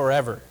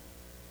forever.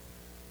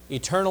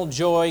 Eternal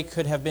joy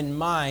could have been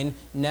mine.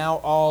 Now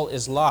all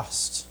is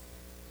lost.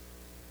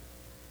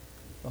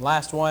 The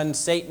last one,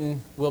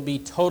 Satan will be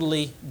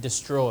totally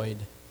destroyed.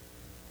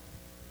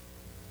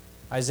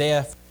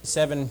 Isaiah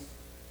 7,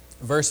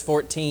 verse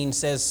 14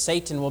 says,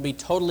 Satan will be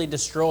totally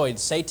destroyed.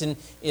 Satan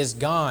is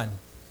gone.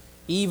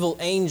 Evil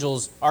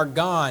angels are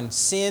gone.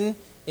 Sin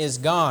is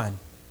gone.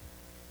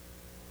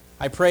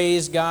 I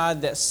praise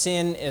God that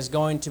sin is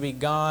going to be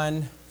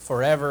gone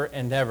forever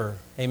and ever.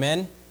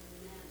 Amen?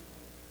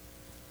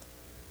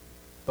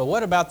 But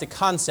what about the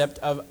concept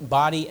of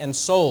body and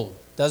soul?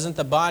 Doesn't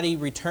the body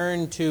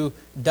return to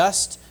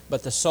dust,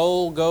 but the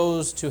soul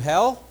goes to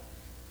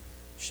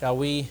hell?10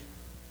 we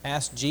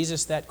ask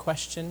Jesus that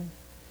question?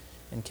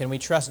 And can we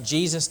trust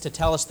Jesus to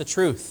tell us the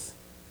truth?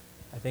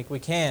 I think we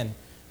can.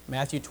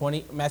 Matthew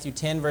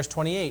 10, verse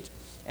 28.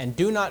 And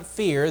do not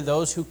fear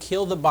those who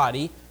kill the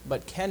body,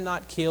 but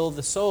cannot kill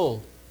the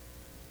soul.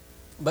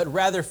 But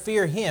rather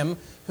fear Him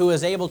who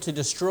is able to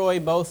destroy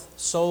both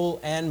soul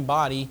and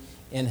body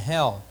in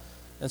hell.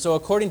 And so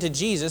according to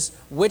Jesus,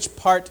 which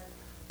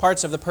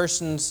parts of the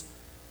person's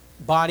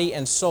body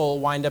and soul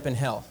wind up in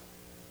hell?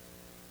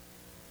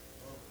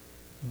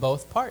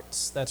 Both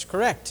parts. That's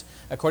correct.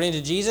 According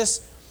to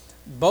Jesus,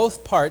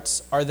 both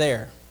parts are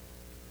there.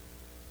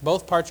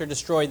 Both parts are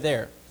destroyed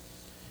there.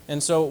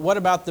 And so what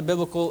about the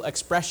biblical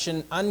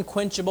expression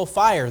unquenchable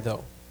fire,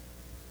 though?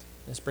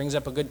 This brings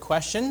up a good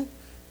question.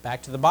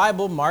 Back to the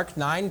Bible, Mark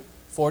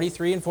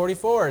 9:43 and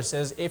 44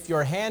 says, if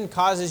your hand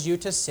causes you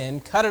to sin,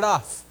 cut it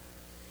off.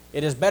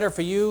 It is better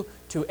for you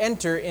to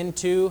enter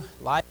into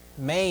life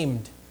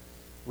maimed,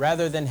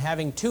 rather than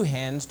having two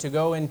hands to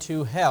go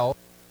into hell,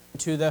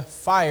 into the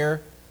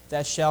fire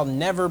that shall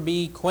never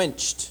be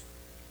quenched,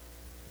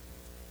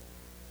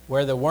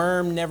 where the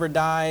worm never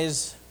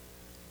dies,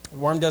 the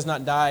worm does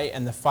not die,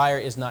 and the fire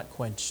is not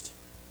quenched.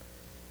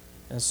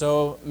 And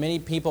so many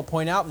people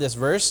point out this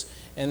verse,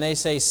 and they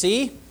say,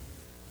 see,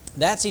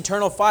 that's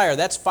eternal fire.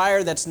 That's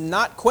fire that's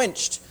not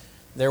quenched.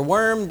 Their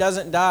worm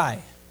doesn't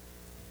die.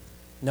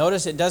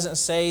 Notice it doesn't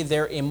say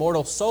their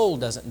immortal soul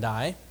doesn't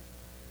die.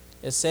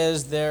 It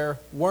says their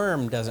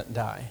worm doesn't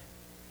die.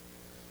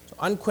 So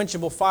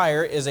unquenchable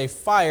fire is a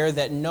fire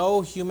that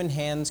no human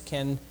hands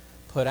can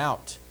put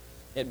out.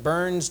 It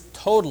burns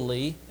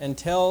totally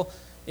until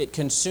it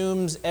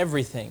consumes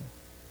everything.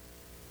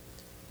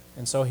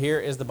 And so here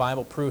is the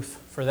Bible proof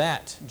for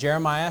that.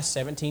 Jeremiah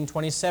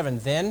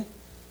 17:27. Then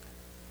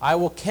I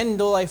will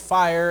kindle a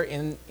fire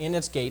in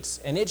its gates,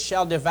 and it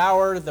shall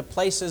devour the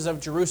places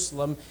of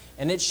Jerusalem,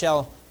 and it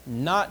shall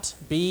not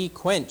be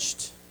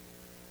quenched.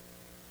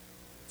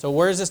 So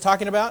where is this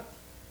talking about?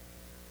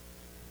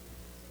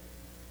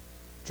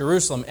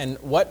 Jerusalem. And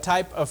what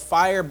type of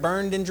fire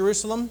burned in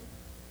Jerusalem?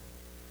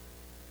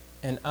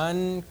 An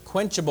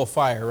unquenchable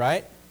fire,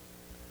 right?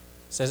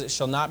 It says it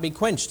shall not be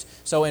quenched.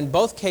 So in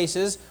both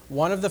cases,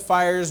 one of the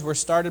fires were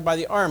started by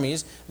the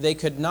armies. They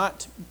could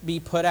not be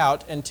put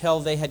out until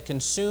they had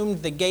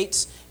consumed the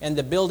gates and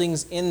the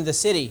buildings in the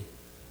city.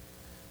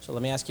 So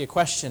let me ask you a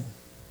question.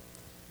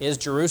 Is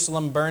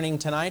Jerusalem burning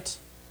tonight?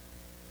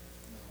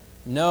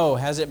 No.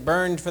 Has it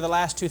burned for the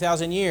last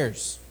 2,000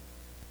 years?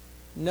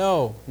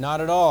 No,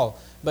 not at all.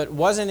 But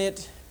wasn't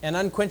it an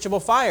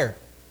unquenchable fire?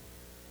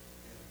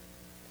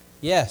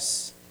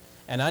 Yes.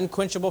 An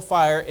unquenchable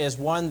fire is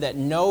one that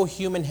no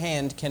human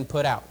hand can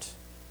put out.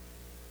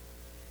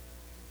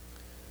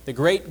 The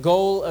great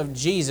goal of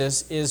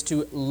Jesus is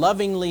to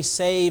lovingly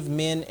save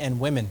men and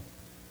women.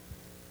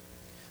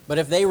 But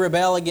if they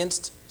rebel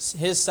against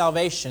His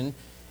salvation,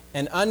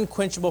 an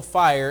unquenchable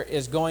fire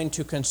is going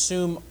to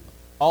consume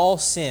all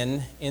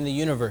sin in the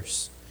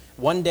universe.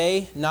 One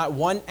day, not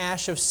one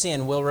ash of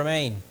sin will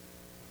remain.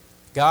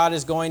 God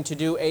is going to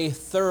do a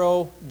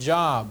thorough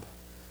job.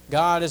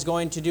 God is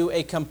going to do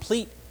a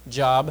complete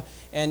job,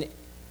 and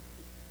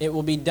it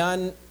will be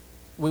done.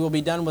 We will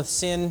be done with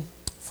sin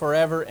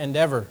forever and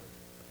ever.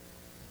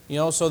 You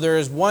know, so there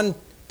is one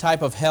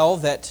type of hell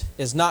that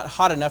is not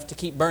hot enough to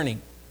keep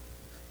burning.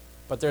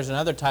 But there's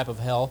another type of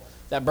hell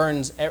that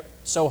burns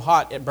so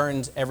hot it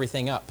burns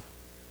everything up.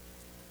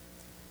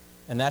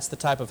 And that's the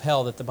type of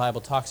hell that the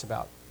Bible talks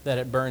about, that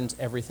it burns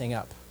everything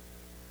up.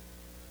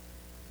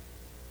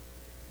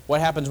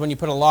 What happens when you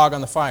put a log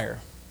on the fire?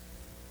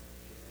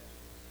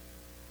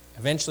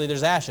 Eventually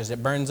there's ashes.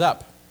 It burns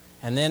up.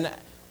 And then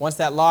once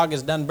that log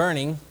is done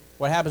burning,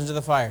 what happens to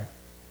the fire?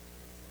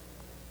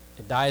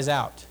 It dies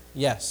out.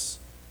 Yes.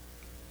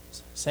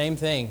 Same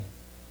thing.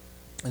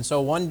 And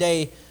so one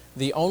day,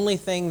 the only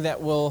thing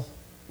that will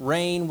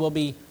reign will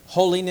be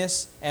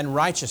holiness and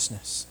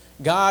righteousness.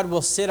 God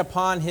will sit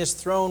upon His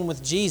throne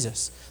with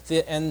Jesus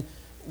and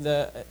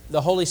the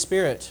Holy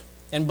Spirit.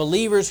 And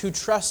believers who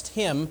trust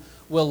Him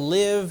will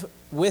live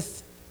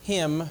with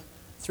Him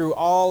through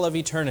all of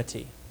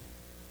eternity.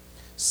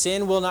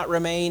 Sin will not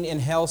remain in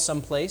hell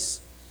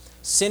someplace.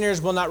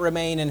 Sinners will not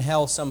remain in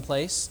hell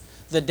someplace.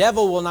 The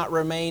devil will not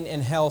remain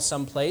in hell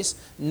someplace.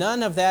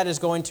 None of that is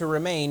going to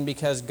remain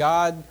because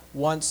God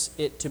wants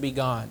it to be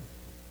gone.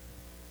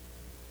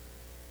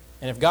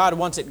 And if God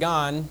wants it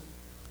gone,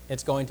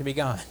 it's going to be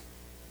gone.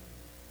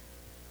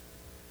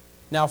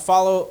 Now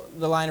follow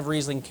the line of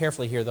reasoning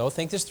carefully here, though.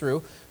 Think this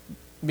through.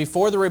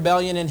 Before the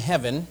rebellion in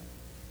heaven,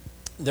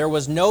 there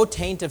was no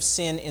taint of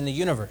sin in the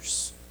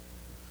universe.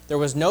 There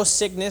was no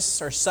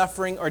sickness or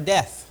suffering or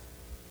death.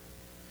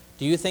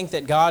 Do you think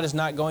that God is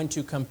not going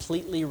to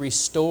completely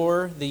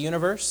restore the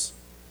universe?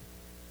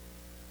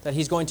 That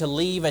He's going to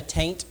leave a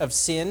taint of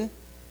sin,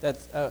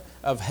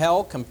 of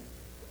hell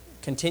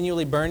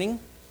continually burning?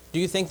 Do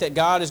you think that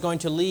God is going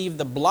to leave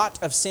the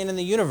blot of sin in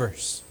the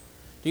universe?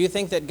 Do you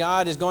think that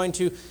God is going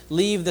to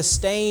leave the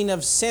stain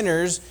of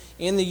sinners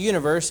in the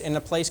universe in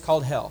a place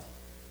called hell?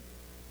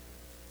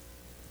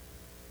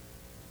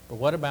 But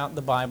what about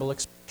the Bible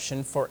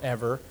expression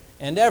forever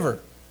and ever?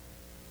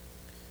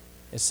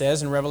 It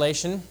says in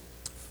Revelation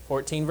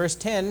 14 verse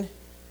 10,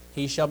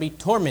 He shall be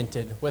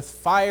tormented with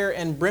fire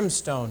and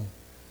brimstone,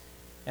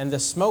 and the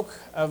smoke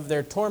of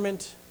their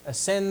torment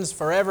ascends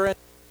forever,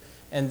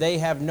 and they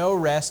have no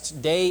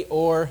rest day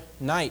or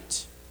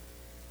night.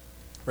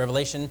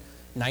 Revelation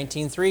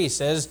 19:3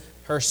 says,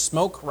 her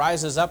smoke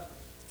rises up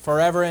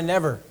forever and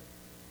ever.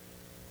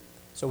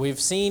 So we've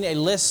seen a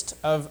list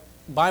of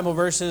Bible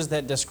verses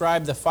that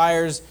describe the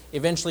fires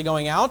eventually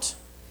going out.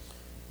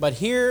 But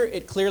here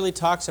it clearly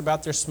talks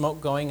about their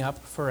smoke going up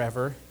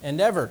forever and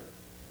ever.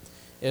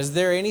 Is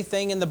there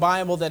anything in the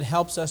Bible that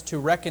helps us to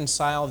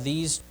reconcile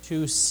these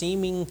two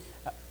seeming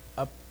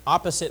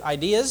opposite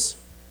ideas?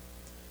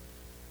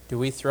 Do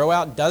we throw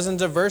out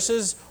dozens of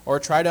verses or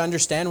try to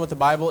understand what the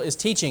Bible is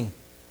teaching?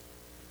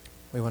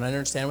 We want to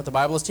understand what the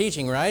Bible is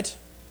teaching, right?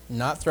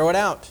 Not throw it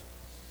out.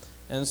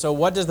 And so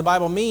what does the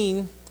Bible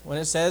mean when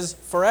it says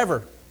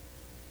forever?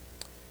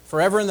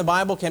 Forever in the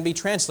Bible can be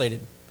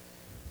translated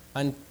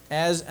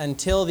as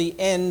until the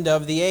end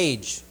of the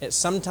age. It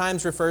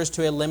sometimes refers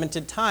to a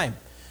limited time.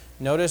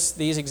 Notice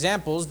these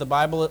examples. The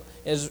Bible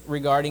is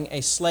regarding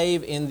a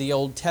slave in the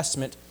Old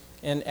Testament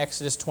in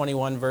Exodus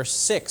 21, verse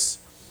 6.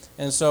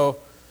 And so,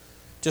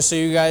 just so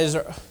you guys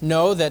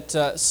know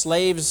that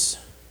slaves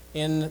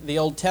in the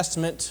Old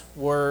Testament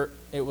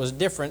it was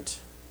different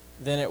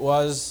than it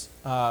was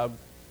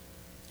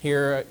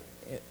here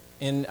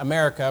in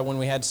America when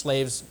we had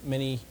slaves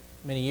many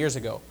years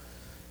ago.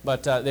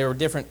 But they were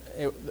different.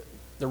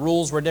 The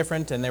rules were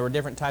different, and there were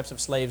different types of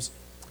slaves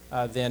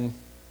then.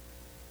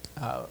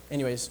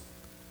 Anyways,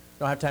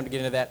 don't have time to get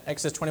into that.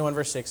 Exodus 21,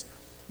 verse 6.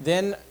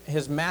 Then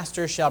his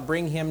master shall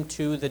bring him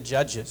to the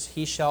judges.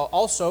 He shall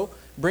also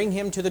bring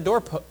him to the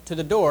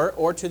door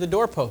or to the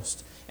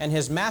doorpost. And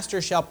his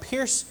master shall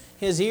pierce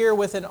his ear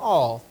with an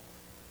awl,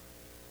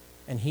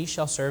 and he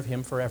shall serve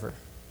him forever.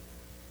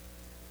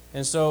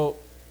 And so,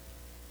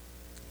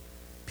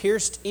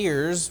 pierced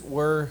ears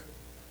were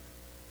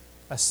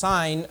a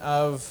sign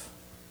of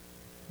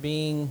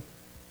being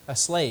a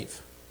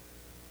slave.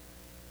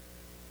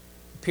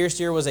 Pierced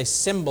ear was a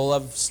symbol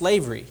of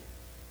slavery.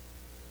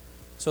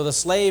 So the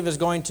slave is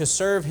going to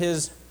serve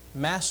his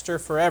master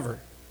forever,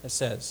 it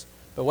says.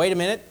 But wait a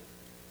minute.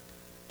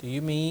 Do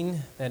you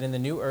mean that in the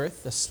new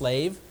earth the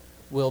slave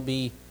will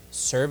be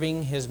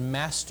serving his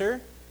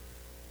master?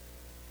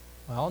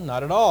 Well,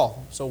 not at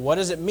all. So what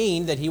does it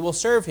mean that he will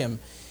serve him?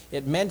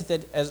 It meant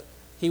that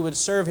he would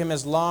serve him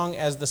as long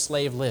as the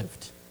slave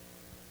lived.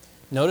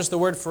 Notice the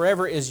word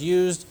forever is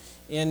used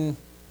in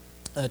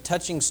a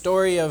touching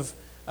story of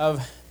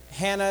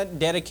Hannah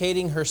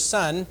dedicating her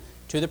son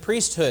to the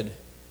priesthood.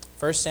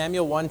 1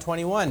 Samuel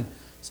 1:21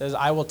 says,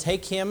 I will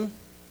take him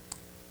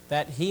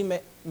that he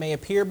may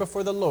appear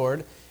before the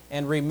Lord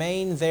and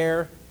remain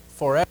there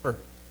forever.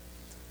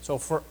 So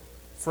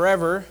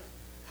forever,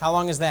 how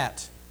long is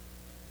that?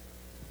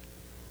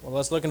 Well,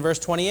 let's look in verse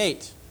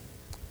 28.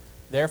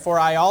 Therefore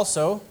I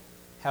also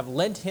have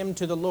lent him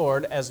to the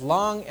Lord. As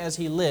long as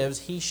he lives,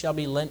 he shall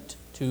be lent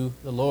to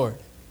the Lord.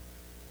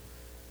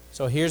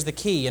 So here's the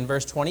key. In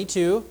verse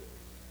 22,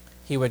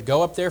 he would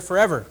go up there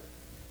forever.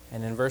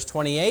 And in verse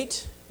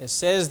 28, it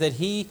says that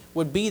he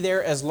would be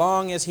there as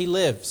long as he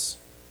lives.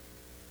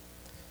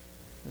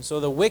 And so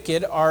the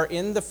wicked are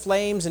in the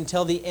flames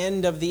until the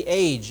end of the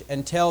age,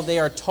 until they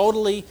are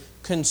totally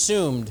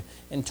consumed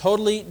and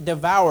totally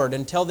devoured,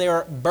 until they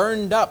are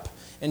burned up,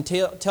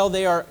 until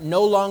they are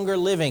no longer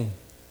living.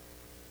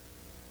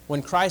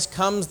 When Christ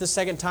comes the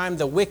second time,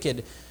 the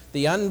wicked,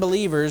 the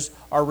unbelievers,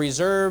 are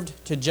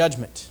reserved to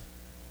judgment.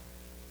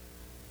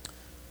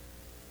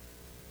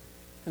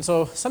 And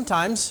so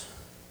sometimes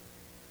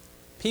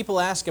people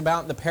ask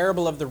about the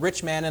parable of the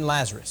rich man and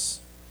Lazarus.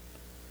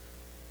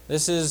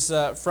 This is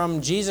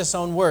from Jesus'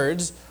 own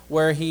words,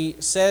 where he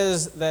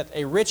says that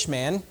a rich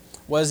man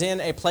was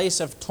in a place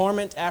of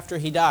torment after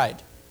he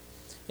died.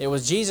 It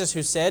was Jesus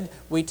who said,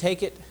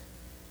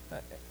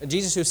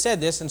 Jesus who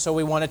said this, and so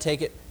we want to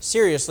take it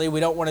seriously.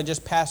 We don't want to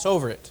just pass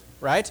over it,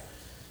 right?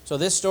 So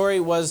this story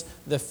was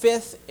the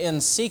fifth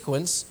in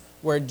sequence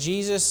where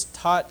Jesus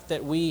taught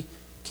that we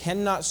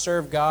cannot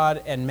serve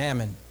God and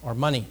mammon, or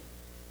money,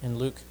 in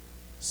Luke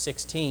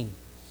 16.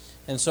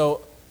 And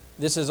so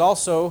this is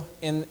also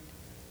in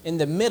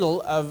the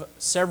middle of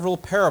several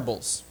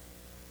parables.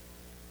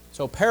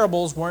 So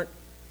parables weren't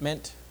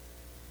meant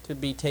to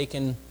be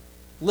taken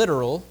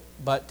literal,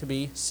 but to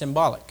be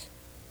symbolic.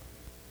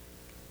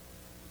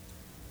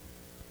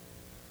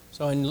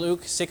 So in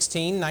Luke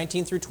 16,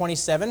 19 through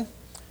 27,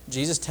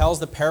 Jesus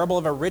tells the parable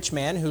of a rich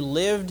man who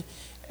lived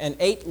and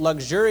ate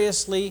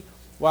luxuriously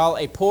while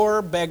a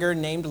poor beggar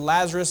named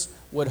Lazarus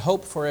would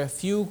hope for a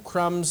few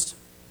crumbs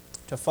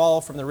to fall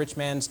from the rich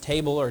man's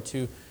table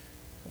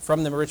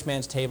from the rich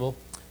man's table.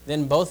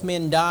 Then both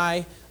men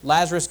die.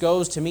 Lazarus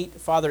goes to meet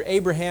Father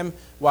Abraham,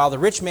 while the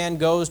rich man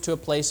goes to a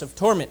place of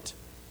torment,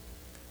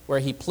 where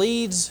he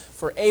pleads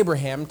for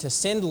Abraham to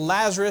send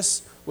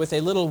Lazarus with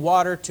a little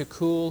water to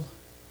cool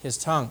his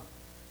tongue.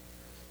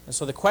 And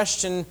so the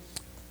question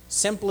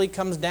simply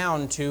comes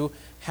down to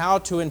how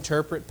to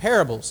interpret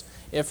parables.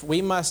 If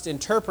we must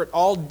interpret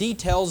all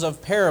details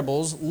of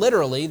parables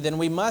literally, then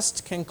we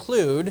must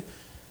conclude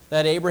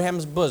that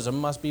Abraham's bosom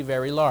must be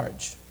very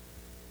large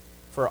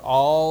for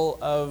all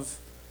of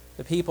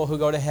the people who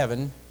go to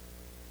heaven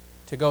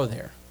to go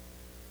there.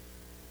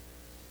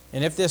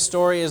 And if this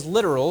story is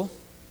literal,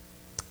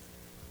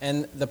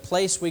 and the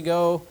place we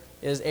go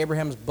is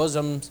Abraham's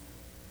bosom,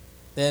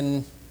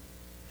 then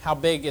how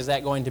big is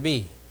that going to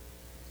be?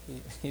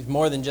 He's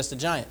more than just a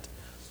giant.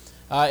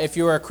 If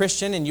you are a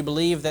Christian and you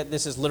believe that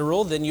this is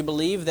literal, then you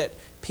believe that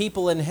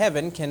people in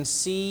heaven can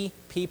see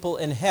people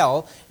in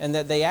hell and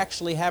that they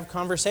actually have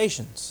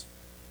conversations.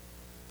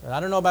 But I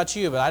don't know about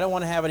you, but I don't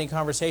want to have any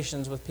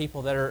conversations with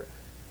people that are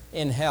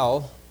in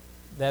hell.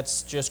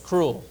 That's just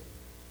cruel.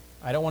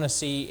 I don't want to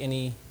see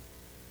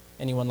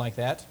anyone like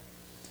that.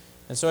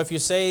 And so if you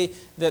say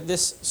that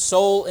this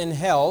soul in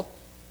hell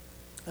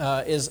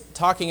is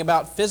talking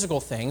about physical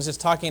things, it's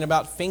talking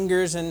about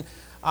fingers and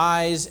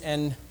eyes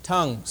and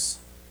tongues.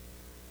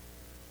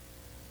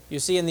 You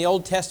see, in the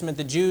Old Testament,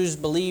 the Jews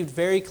believed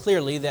very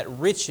clearly that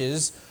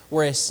riches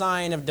were a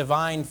sign of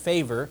divine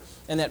favor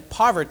and that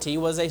poverty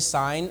was a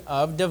sign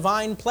of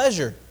divine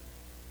displeasure.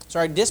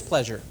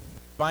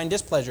 Divine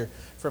displeasure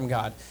from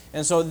God.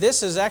 And so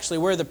this is actually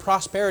where the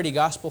prosperity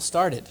gospel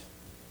started.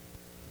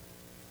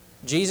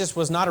 Jesus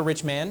was not a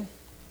rich man.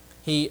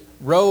 He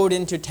rode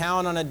into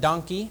town on a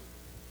donkey.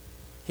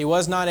 He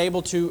was not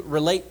able to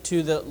relate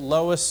to the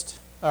lowest,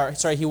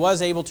 he was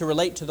able to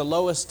relate to the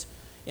lowest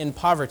in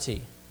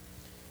poverty.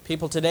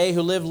 People today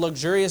who live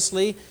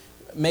luxuriously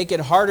make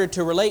it harder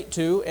to relate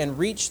to and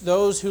reach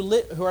those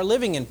who are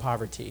living in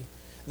poverty.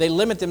 They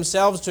limit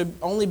themselves to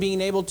only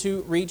being able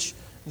to reach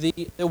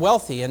the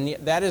wealthy, and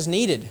that is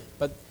needed.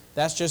 But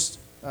that's just,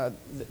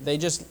 they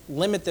just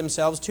limit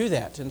themselves to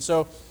that. And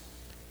so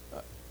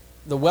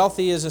the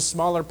wealthy is a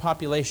smaller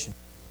population.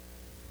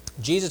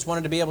 Jesus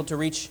wanted to be able to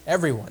reach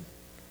everyone.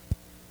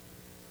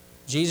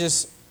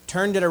 Jesus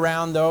turned it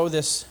around, though,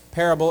 this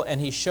parable, and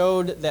he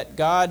showed that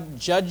God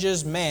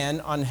judges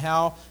man on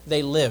how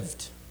they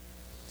lived.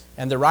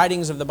 And the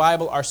writings of the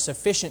Bible are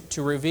sufficient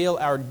to reveal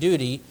our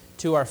duty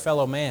to our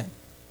fellow man.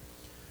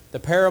 The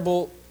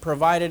parable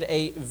provided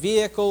a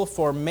vehicle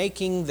for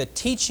making the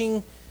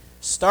teaching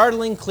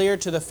startling clear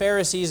to the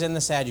Pharisees and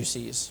the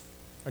Sadducees,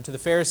 or to the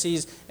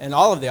Pharisees and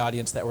all of the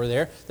audience that were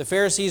there. The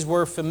Pharisees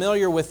were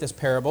familiar with this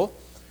parable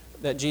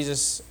that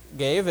Jesus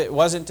gave. It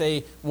wasn't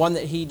one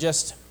that he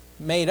just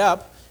made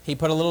up. He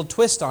put a little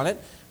twist on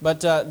it.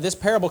 But this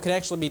parable can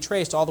actually be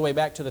traced all the way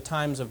back to the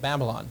times of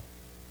Babylon.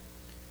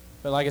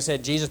 But like I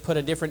said, Jesus put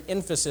a different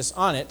emphasis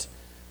on it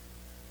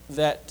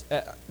that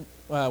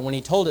when he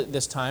told it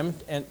this time,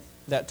 and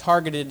that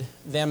targeted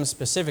them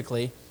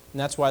specifically, and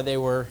that's why they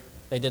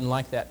didn't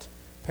like that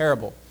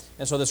parable.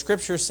 And so the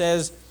Scripture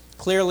says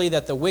clearly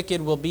that the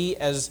wicked will be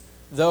as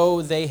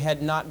though they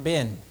had not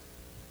been.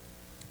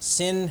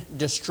 Sin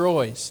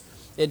destroys.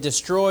 It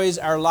destroys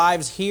our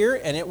lives here,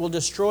 and it will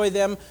destroy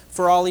them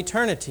for all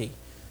eternity.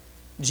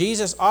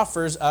 Jesus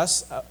offers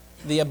us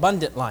the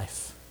abundant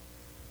life.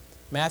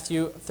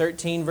 Matthew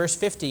 13, verse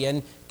 50,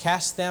 and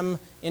cast them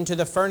into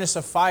the furnace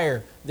of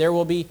fire. There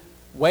will be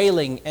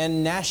wailing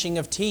and gnashing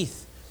of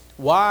teeth.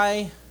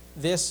 Why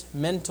this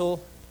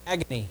mental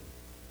agony?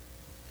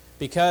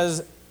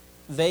 Because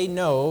they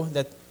know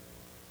that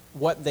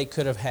what they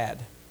could have had.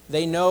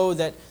 They know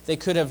that they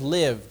could have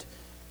lived,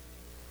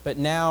 but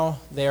now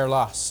they are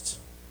lost.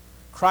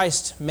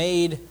 Christ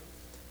made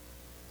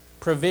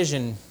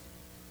provision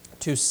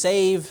to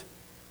save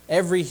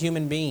every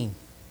human being.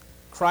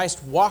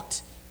 Christ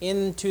walked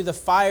into the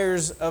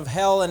fires of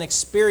hell and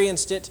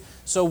experienced it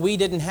so we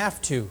didn't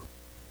have to.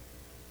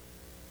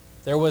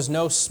 There was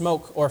no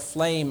smoke or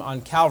flame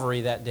on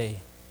Calvary that day,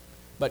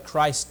 but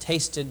Christ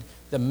tasted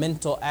the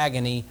mental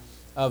agony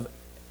of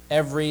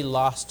every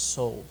lost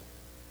soul.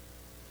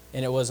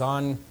 And it was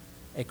on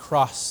a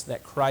cross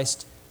that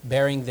Christ,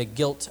 bearing the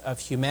guilt of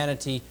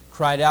humanity,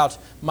 cried out,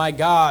 my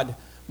God,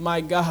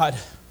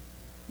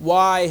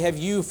 why have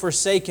you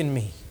forsaken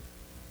me?"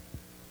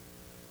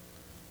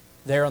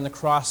 There on the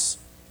cross,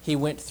 he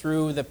went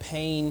through the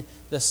pain,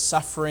 the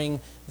suffering,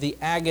 the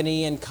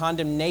agony and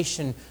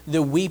condemnation,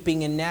 the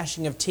weeping and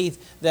gnashing of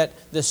teeth that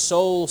the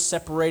soul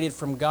separated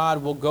from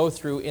God will go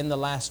through in the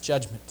last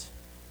judgment.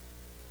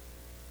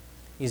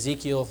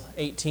 Ezekiel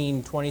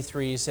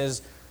 18:23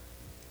 says,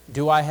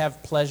 "Do I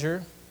have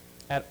pleasure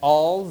at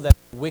all that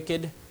the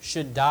wicked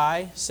should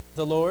die, saith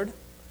the Lord,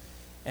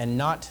 and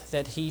not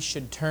that he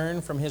should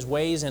turn from his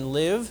ways and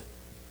live?"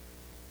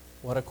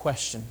 What a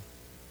question.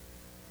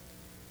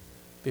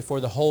 Before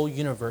the whole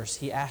universe,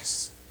 he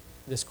asks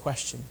this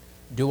question: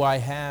 do I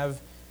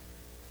have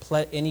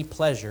any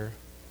pleasure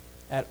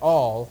at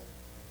all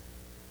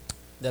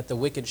that the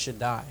wicked should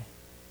die?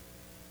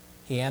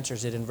 He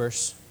answers it in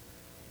verse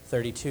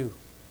 32.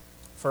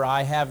 "For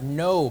I have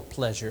no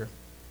pleasure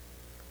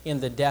in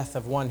the death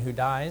of one who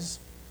dies,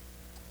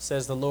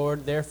 says the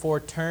Lord. Therefore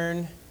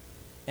turn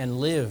and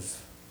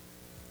live."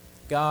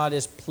 God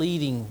is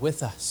pleading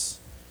with us.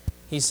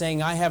 He's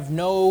saying, I have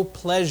no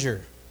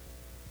pleasure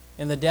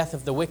in the death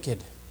of the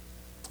wicked.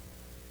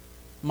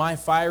 My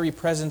fiery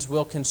presence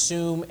will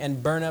consume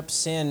and burn up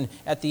sin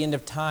at the end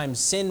of time.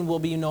 Sin will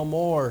be no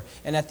more,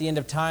 and at the end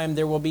of time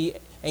there will be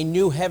a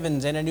new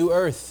heavens and a new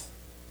earth.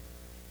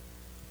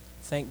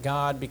 Thank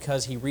God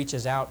because he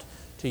reaches out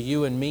to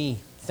you and me.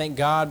 Thank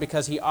God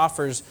because he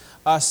offers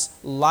us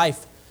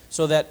life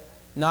so that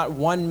not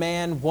one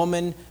man,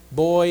 woman,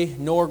 boy,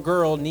 nor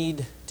girl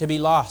need to be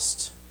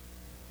lost.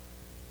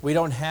 We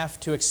don't have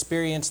to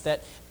experience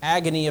that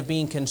agony of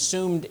being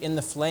consumed in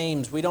the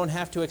flames. We don't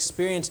have to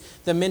experience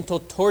the mental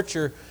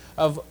torture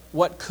of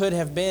what could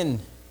have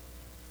been.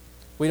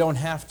 We don't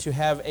have to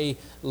have a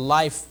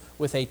life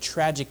with a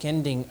tragic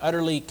ending,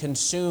 utterly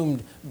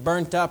consumed,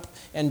 burnt up,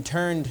 and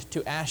turned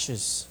to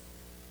ashes.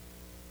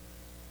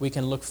 We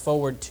can look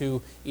forward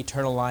to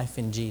eternal life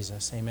in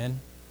Jesus.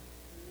 Amen?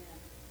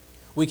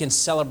 We can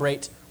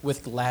celebrate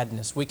with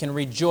gladness. We can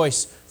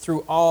rejoice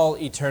through all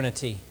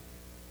eternity.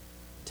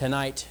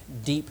 Tonight,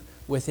 deep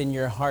within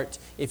your heart,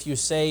 if you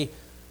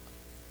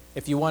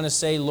want to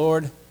say,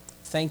 Lord,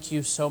 thank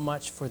you so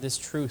much for this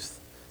truth.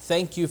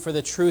 Thank you for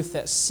the truth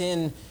that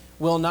sin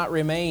will not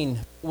remain,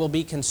 will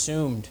be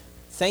consumed.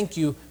 Thank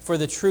you for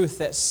the truth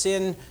that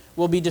sin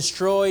will be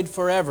destroyed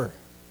forever.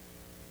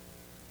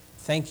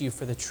 Thank you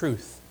for the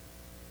truth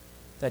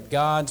that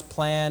God's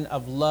plan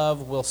of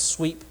love will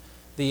sweep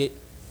the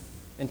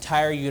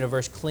entire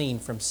universe clean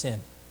from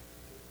sin.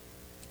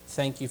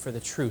 Thank you for the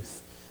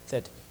truth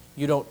that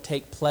you don't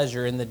take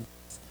pleasure in the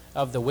death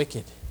of the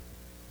wicked.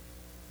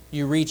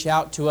 You reach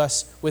out to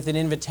us with an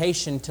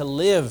invitation to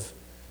live,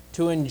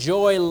 to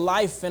enjoy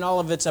life in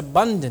all of its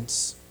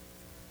abundance,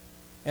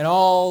 in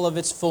all of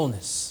its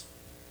fullness.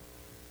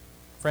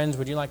 Friends,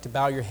 would you like to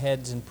bow your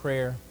heads in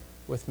prayer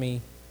with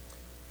me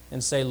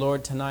and say,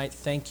 Lord, tonight,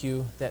 thank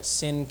you that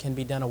sin can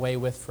be done away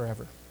with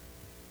forever.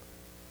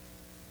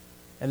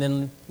 And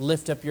then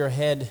lift up your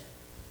head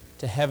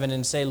to heaven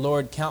and say,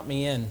 Lord, count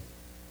me in.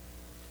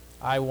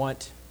 I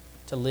want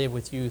to live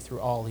with you through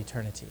all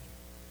eternity.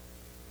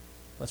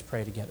 Let's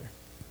pray together.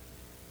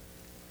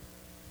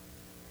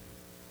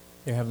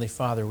 Dear Heavenly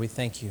Father, we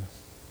thank you.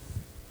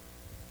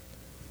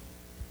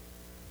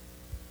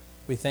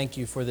 We thank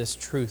you for this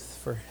truth,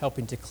 for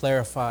helping to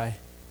clarify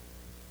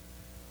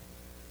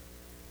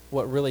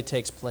what really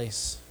takes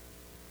place.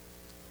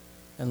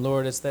 And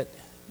Lord, it's that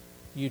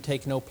you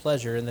take no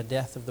pleasure in the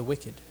death of the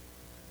wicked,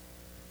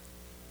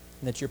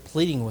 and that you're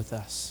pleading with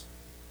us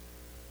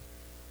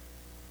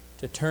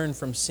to turn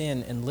from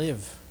sin and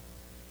live.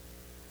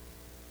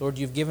 Lord,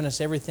 you've given us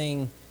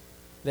everything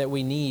that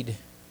we need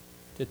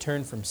to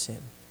turn from sin.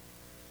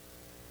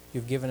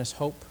 You've given us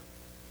hope.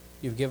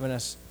 You've given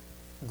us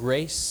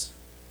grace.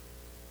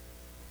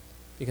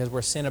 Because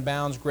where sin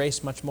abounds,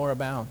 grace much more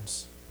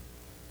abounds.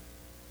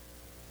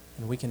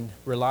 And we can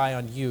rely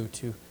on you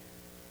to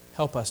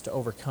help us to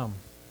overcome.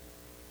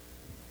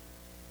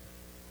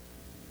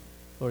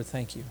 Lord,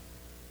 thank you.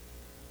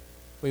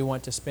 We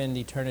want to spend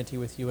eternity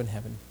with you in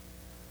heaven.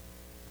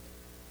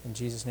 In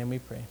Jesus' name we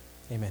pray.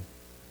 Amen.